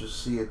 I'm gonna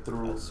just see it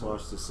through. I just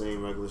watch the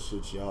same regular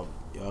shit y'all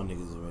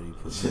niggas already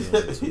put me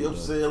on. You know what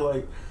I'm saying?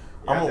 Like,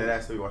 after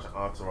that, still watching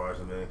Entourage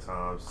a million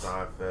times.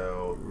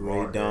 Seinfeld. Ray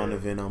Martin.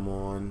 Donovan, I'm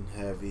on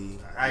heavy.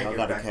 I ain't I get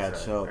gotta back to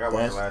catch that. up. I gotta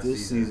watch the last This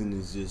season. season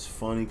is just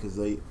funny because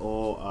they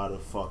all out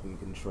of fucking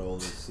control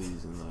this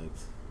season. Like,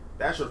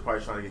 That show's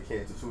probably trying to get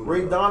canceled too.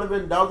 Ray though.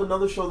 Donovan, that was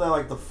another show that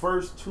like the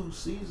first 2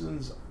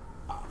 seasons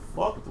I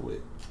fucked with,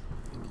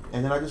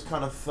 and then I just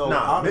kind of fell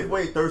out.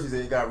 Midway third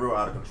season, it got real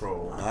out of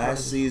control.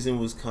 last season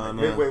was kind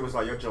Midway of. was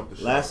like, you jumped the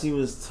shot. Last season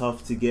was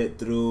tough to get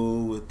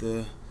through with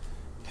the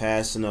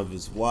passing of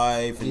his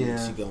wife and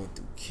Yeah. she going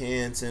through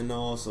cancer and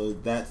all. So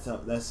that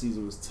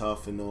season was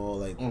tough and all.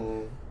 Like,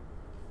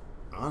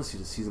 honestly,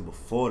 the season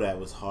before that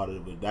was harder,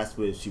 but that's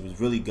where she was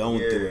really going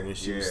through it when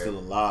she was still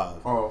alive.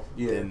 Oh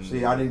yeah. Then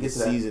See, I didn't get to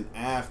the that. season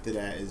after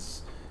that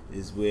is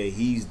where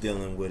he's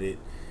dealing with it,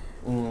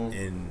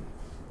 and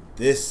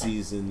this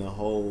season the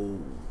whole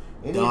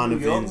Ain't he in New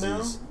York Donovan's now?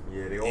 is,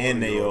 Yeah, they all and in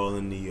New they York. all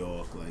in New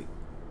York. Like,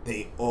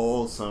 they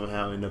all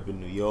somehow end up in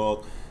New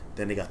York.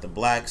 Then they got the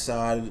black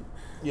side.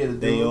 Yeah, the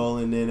They dude. all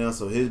in there now.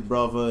 So his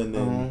brother, and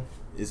then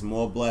it's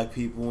more black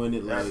people in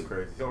it. That's Like,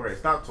 crazy. Alright,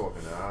 stop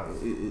talking now.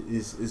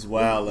 it's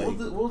wild. Like,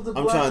 what was the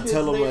I'm black trying to kid's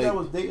tell him, name like, that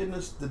was dating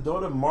the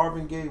daughter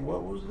Marvin Gaye.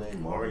 What was his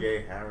name? Marvin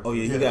Gaye, Harris. oh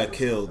yeah, he Yeah. got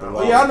killed. Oh,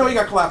 Oh yeah, I know he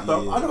got clapped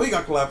up. Yeah. I know he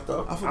got clapped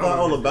up. I I forgot don't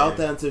know all his about name.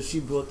 that until she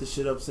brought the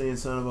shit up saying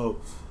something about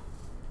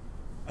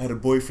I had a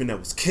boyfriend that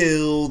was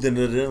killed and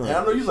And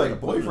I know you like a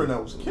boyfriend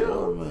that was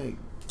killed. I'm like,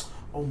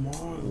 Oh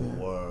Marvin.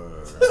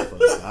 word. I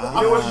forgot.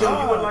 You know what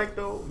show you would like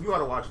though? You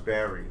gotta watch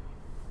Barry.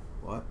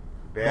 What?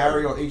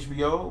 Barry on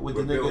HBO with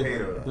the With Bill nigga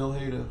Hader. Bill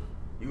Hader.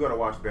 You gotta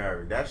watch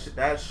Barry. That show.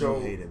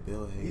 Bill Hader. Bill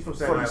Hader. He's from From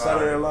Saturday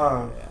Saturday Night Night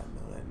Live. Live. Yeah,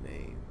 I know that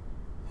name.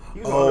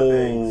 He's on other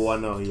things. Oh, I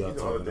know who y'all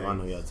He's on other talking. I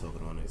know things. y'all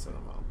talking on it. Talking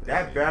about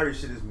That Barry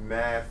shit is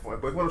mad funny,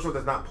 but it's one of the shows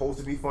that's not supposed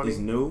to be funny. It's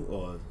new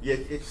or Yeah,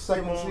 it's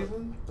Second on-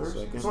 season? Third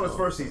Second? season? It's on its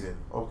first season.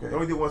 Okay. They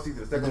only did one season.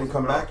 The second Did it one's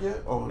come coming back out.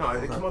 yet? Oh, No, it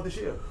okay. came out this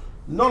year.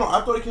 No,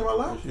 I thought it came out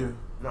last year.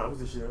 No, it was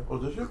this year. Oh,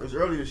 this year? It was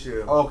early this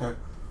year. Oh, okay.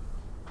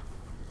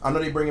 I know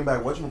they bringing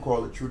back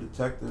whatchamacallit, True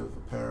Detective,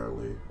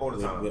 apparently. All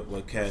the time.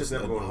 what cast? Shit's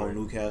never A going whole away.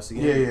 new cast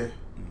again. Yeah, yeah.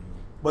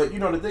 But you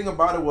know the thing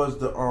about it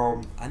was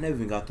I never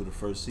even got through the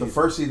first season. the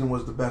first season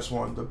was the best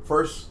one. The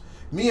first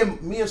me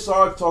and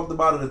Sarge talked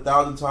about it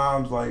 1,000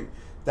 times. Like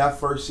that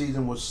first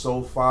season was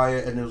so fire,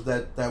 and there was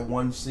that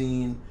one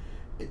scene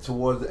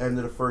towards the end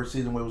of the first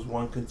season where it was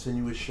one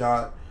continuous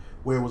shot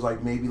where it was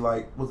like maybe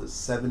like was it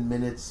 7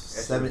 minutes,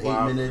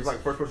 7-8 minutes, It's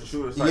like first person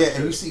shooter. yeah,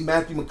 and you see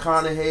Matthew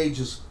McConaughey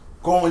just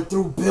going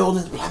through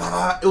buildings, blah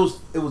blah blah.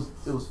 It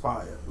was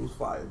fire. It was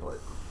fire, but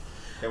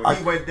and when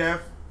he went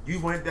deaf, you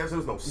went deaf, so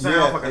there was no sound.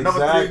 Yeah, Like another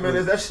exactly. 3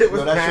 minutes. That shit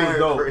was that shit was mad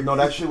dope. crazy. No,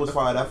 that shit was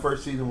fire. That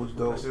first season was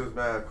dope. That shit was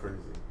mad crazy.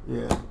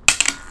 Yeah.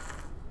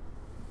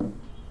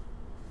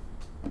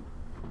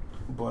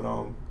 But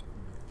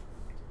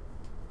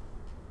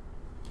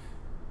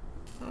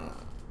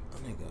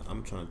nigga,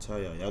 I'm trying to tell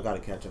y'all gotta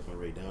catch up on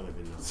Ray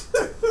Donovan now.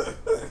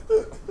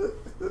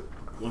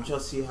 Don't y'all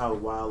see how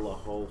wild the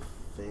whole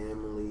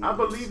family? I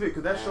believe it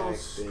because that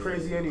show's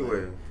crazy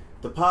anyway.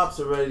 The pops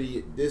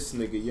already. This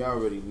nigga, y'all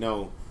already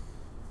know.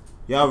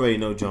 Y'all already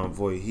know John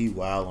Voight. He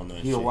wild on that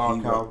shit. He a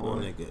wild cowboy.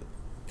 On, nigga.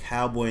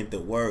 Cowboy ain't the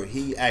word.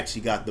 He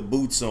actually got the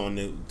boots on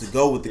to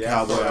go with the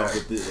cowboy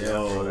outfit.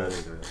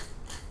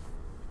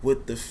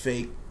 With the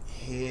fake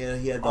hair,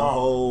 he had the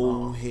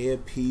whole hair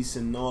piece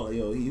and all.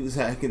 Yo, he was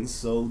acting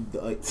so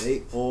like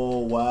they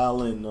all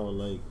wildin', though,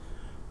 like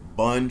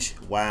bunch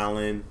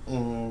wildin'.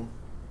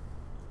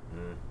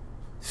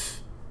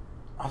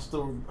 I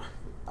still.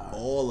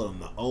 All of them.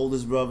 The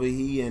oldest brother,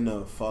 he in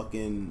a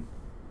fucking.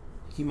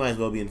 He might as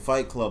well be in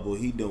Fight Club. What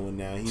he doing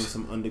now? He in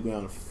some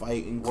underground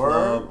fighting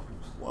club.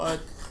 What?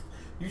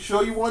 You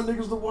sure you want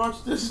niggas to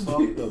watch this?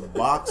 Fuck the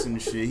boxing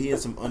shit. He in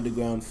some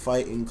underground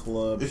fighting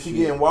club. Is she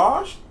getting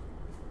washed?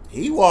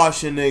 He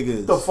washing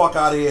niggas. The fuck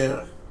out of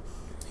here.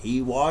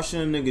 He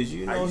washing niggas.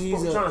 You know he's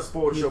trying to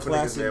spoil the show for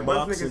niggas, man. What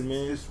if boxing, niggas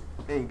man. just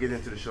ain't get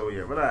into the show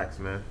yet? Relax,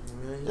 man.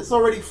 It's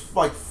already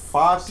like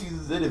 5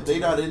 seasons in. If they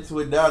not into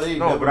it now, they ain't.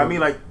 No, but I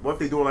mean, like, what if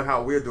they doing like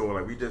how we're doing?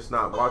 Like, we just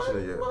not watching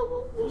it yet.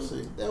 We'll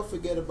see. They'll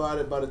forget about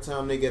it by the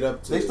time they get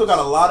up to. They still got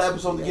a lot of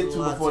episodes to get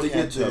to before they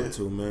get there. Up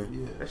to, man.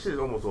 Yeah. That shit is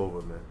almost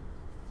over, man.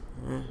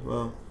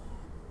 Well,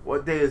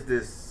 what day is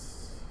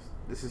this?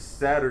 This is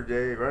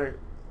Saturday, right?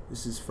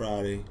 this is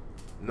Friday.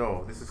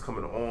 No, this is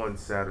coming on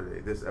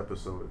Saturday. This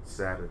episode is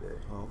Saturday.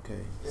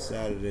 Okay,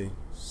 Saturday.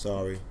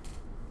 Sorry.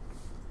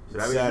 So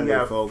that means Saturday, we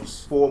have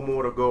folks. 4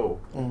 more to go.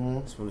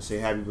 Just want to say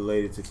happy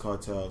belated to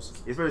Cartels.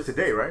 It's really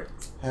today, right?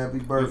 Happy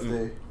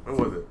birthday. When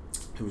was it?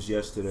 It was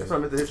yesterday. That's what I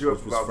meant to hit you up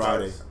Which was about.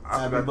 Friday. Guys. I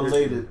Happy forgot to hit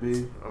belated,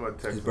 you. B. I'm gonna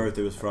text His him.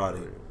 birthday was Friday.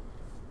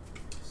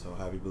 So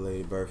happy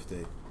belated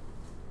birthday.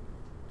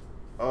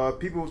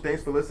 People,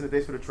 thanks for listening.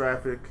 Thanks for the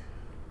traffic.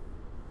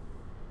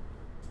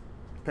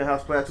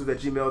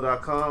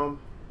 PenthousePlateaus@gmail.com.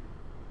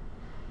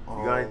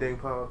 You got anything,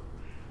 Paul?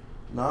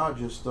 Nah,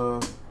 just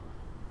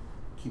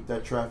keep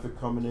that traffic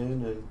coming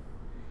in, and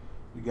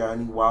you got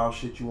any wild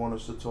shit you want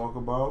us to talk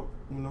about,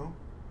 you know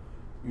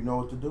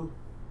what to do.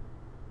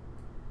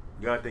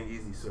 You got anything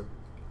easy, sir?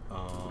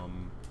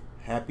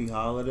 Happy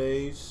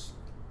holidays,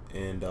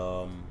 and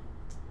I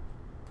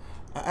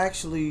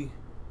actually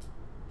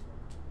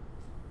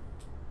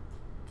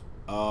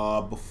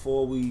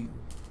before we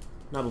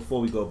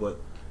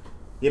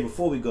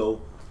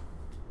go,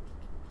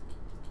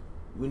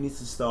 we need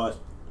to start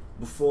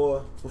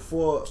before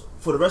for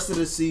the rest of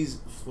the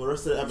season, for the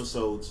rest of the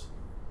episodes.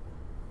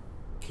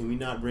 Can we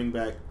not bring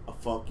back a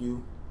fuck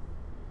you?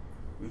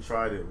 We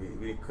tried it.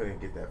 We couldn't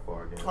get that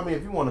far again. I mean,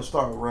 if you want to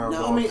start around,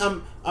 No,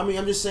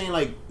 I'm just saying,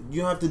 like,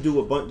 you don't have to do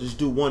a bunch. Just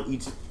do one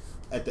each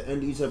at the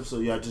end of each episode.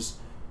 Y'all just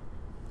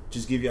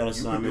give y'all an You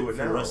can assignment do it for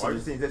now. the rest Why of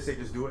just say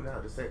just do it now?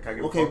 Just say, can I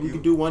get Okay, a fuck we you?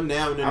 could do one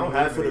now and then I don't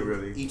one have for any, the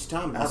really. each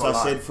time. I That's have what a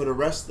I said lot. for the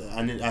rest.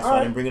 And that's All why I right.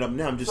 didn't bring it up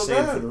now. I'm just So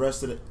saying go for ahead. the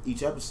rest of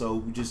each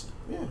episode, we just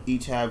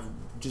each have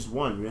just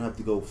one. We don't have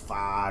to go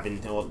 5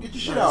 and all. Get your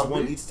shit just out,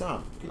 one B. each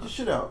time. Get your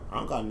shit out. I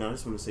don't got none. I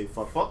just want to say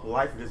fuck. Fuck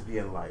life and just be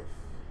in life.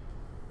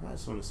 I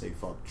just want to say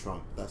fuck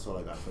Trump. That's all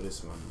I got for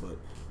this one. But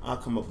I'll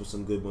come up with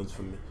some good ones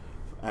from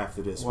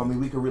after this Well, I one. mean,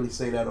 we could really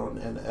say that on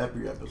in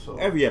every episode.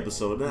 Every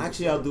episode. And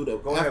actually, I'll do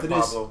that Go after ahead,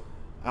 this. Pablo.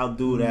 I'll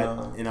do that,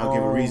 Nah. and I'll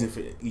give a reason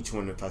for each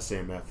one if I say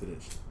them after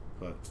this.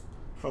 But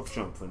fuck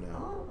Trump for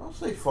now. I'll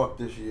say fuck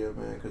this year,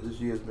 man, because this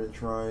year's been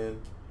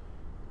trying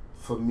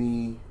for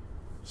me,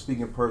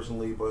 speaking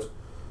personally, but,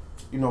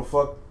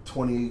 fuck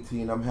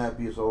 2018. I'm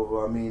happy it's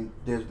over. I mean,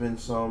 there's been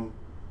some,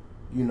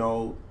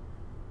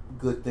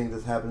 good things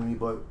that's happened to me,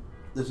 but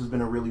this has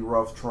been a really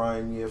rough,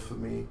 trying year for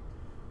me.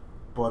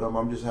 But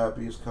I'm just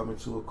happy it's coming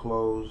to a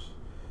close.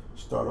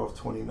 Start off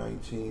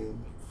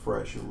 2019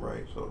 fresh and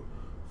right. So,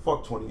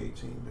 fuck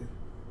 2018, man.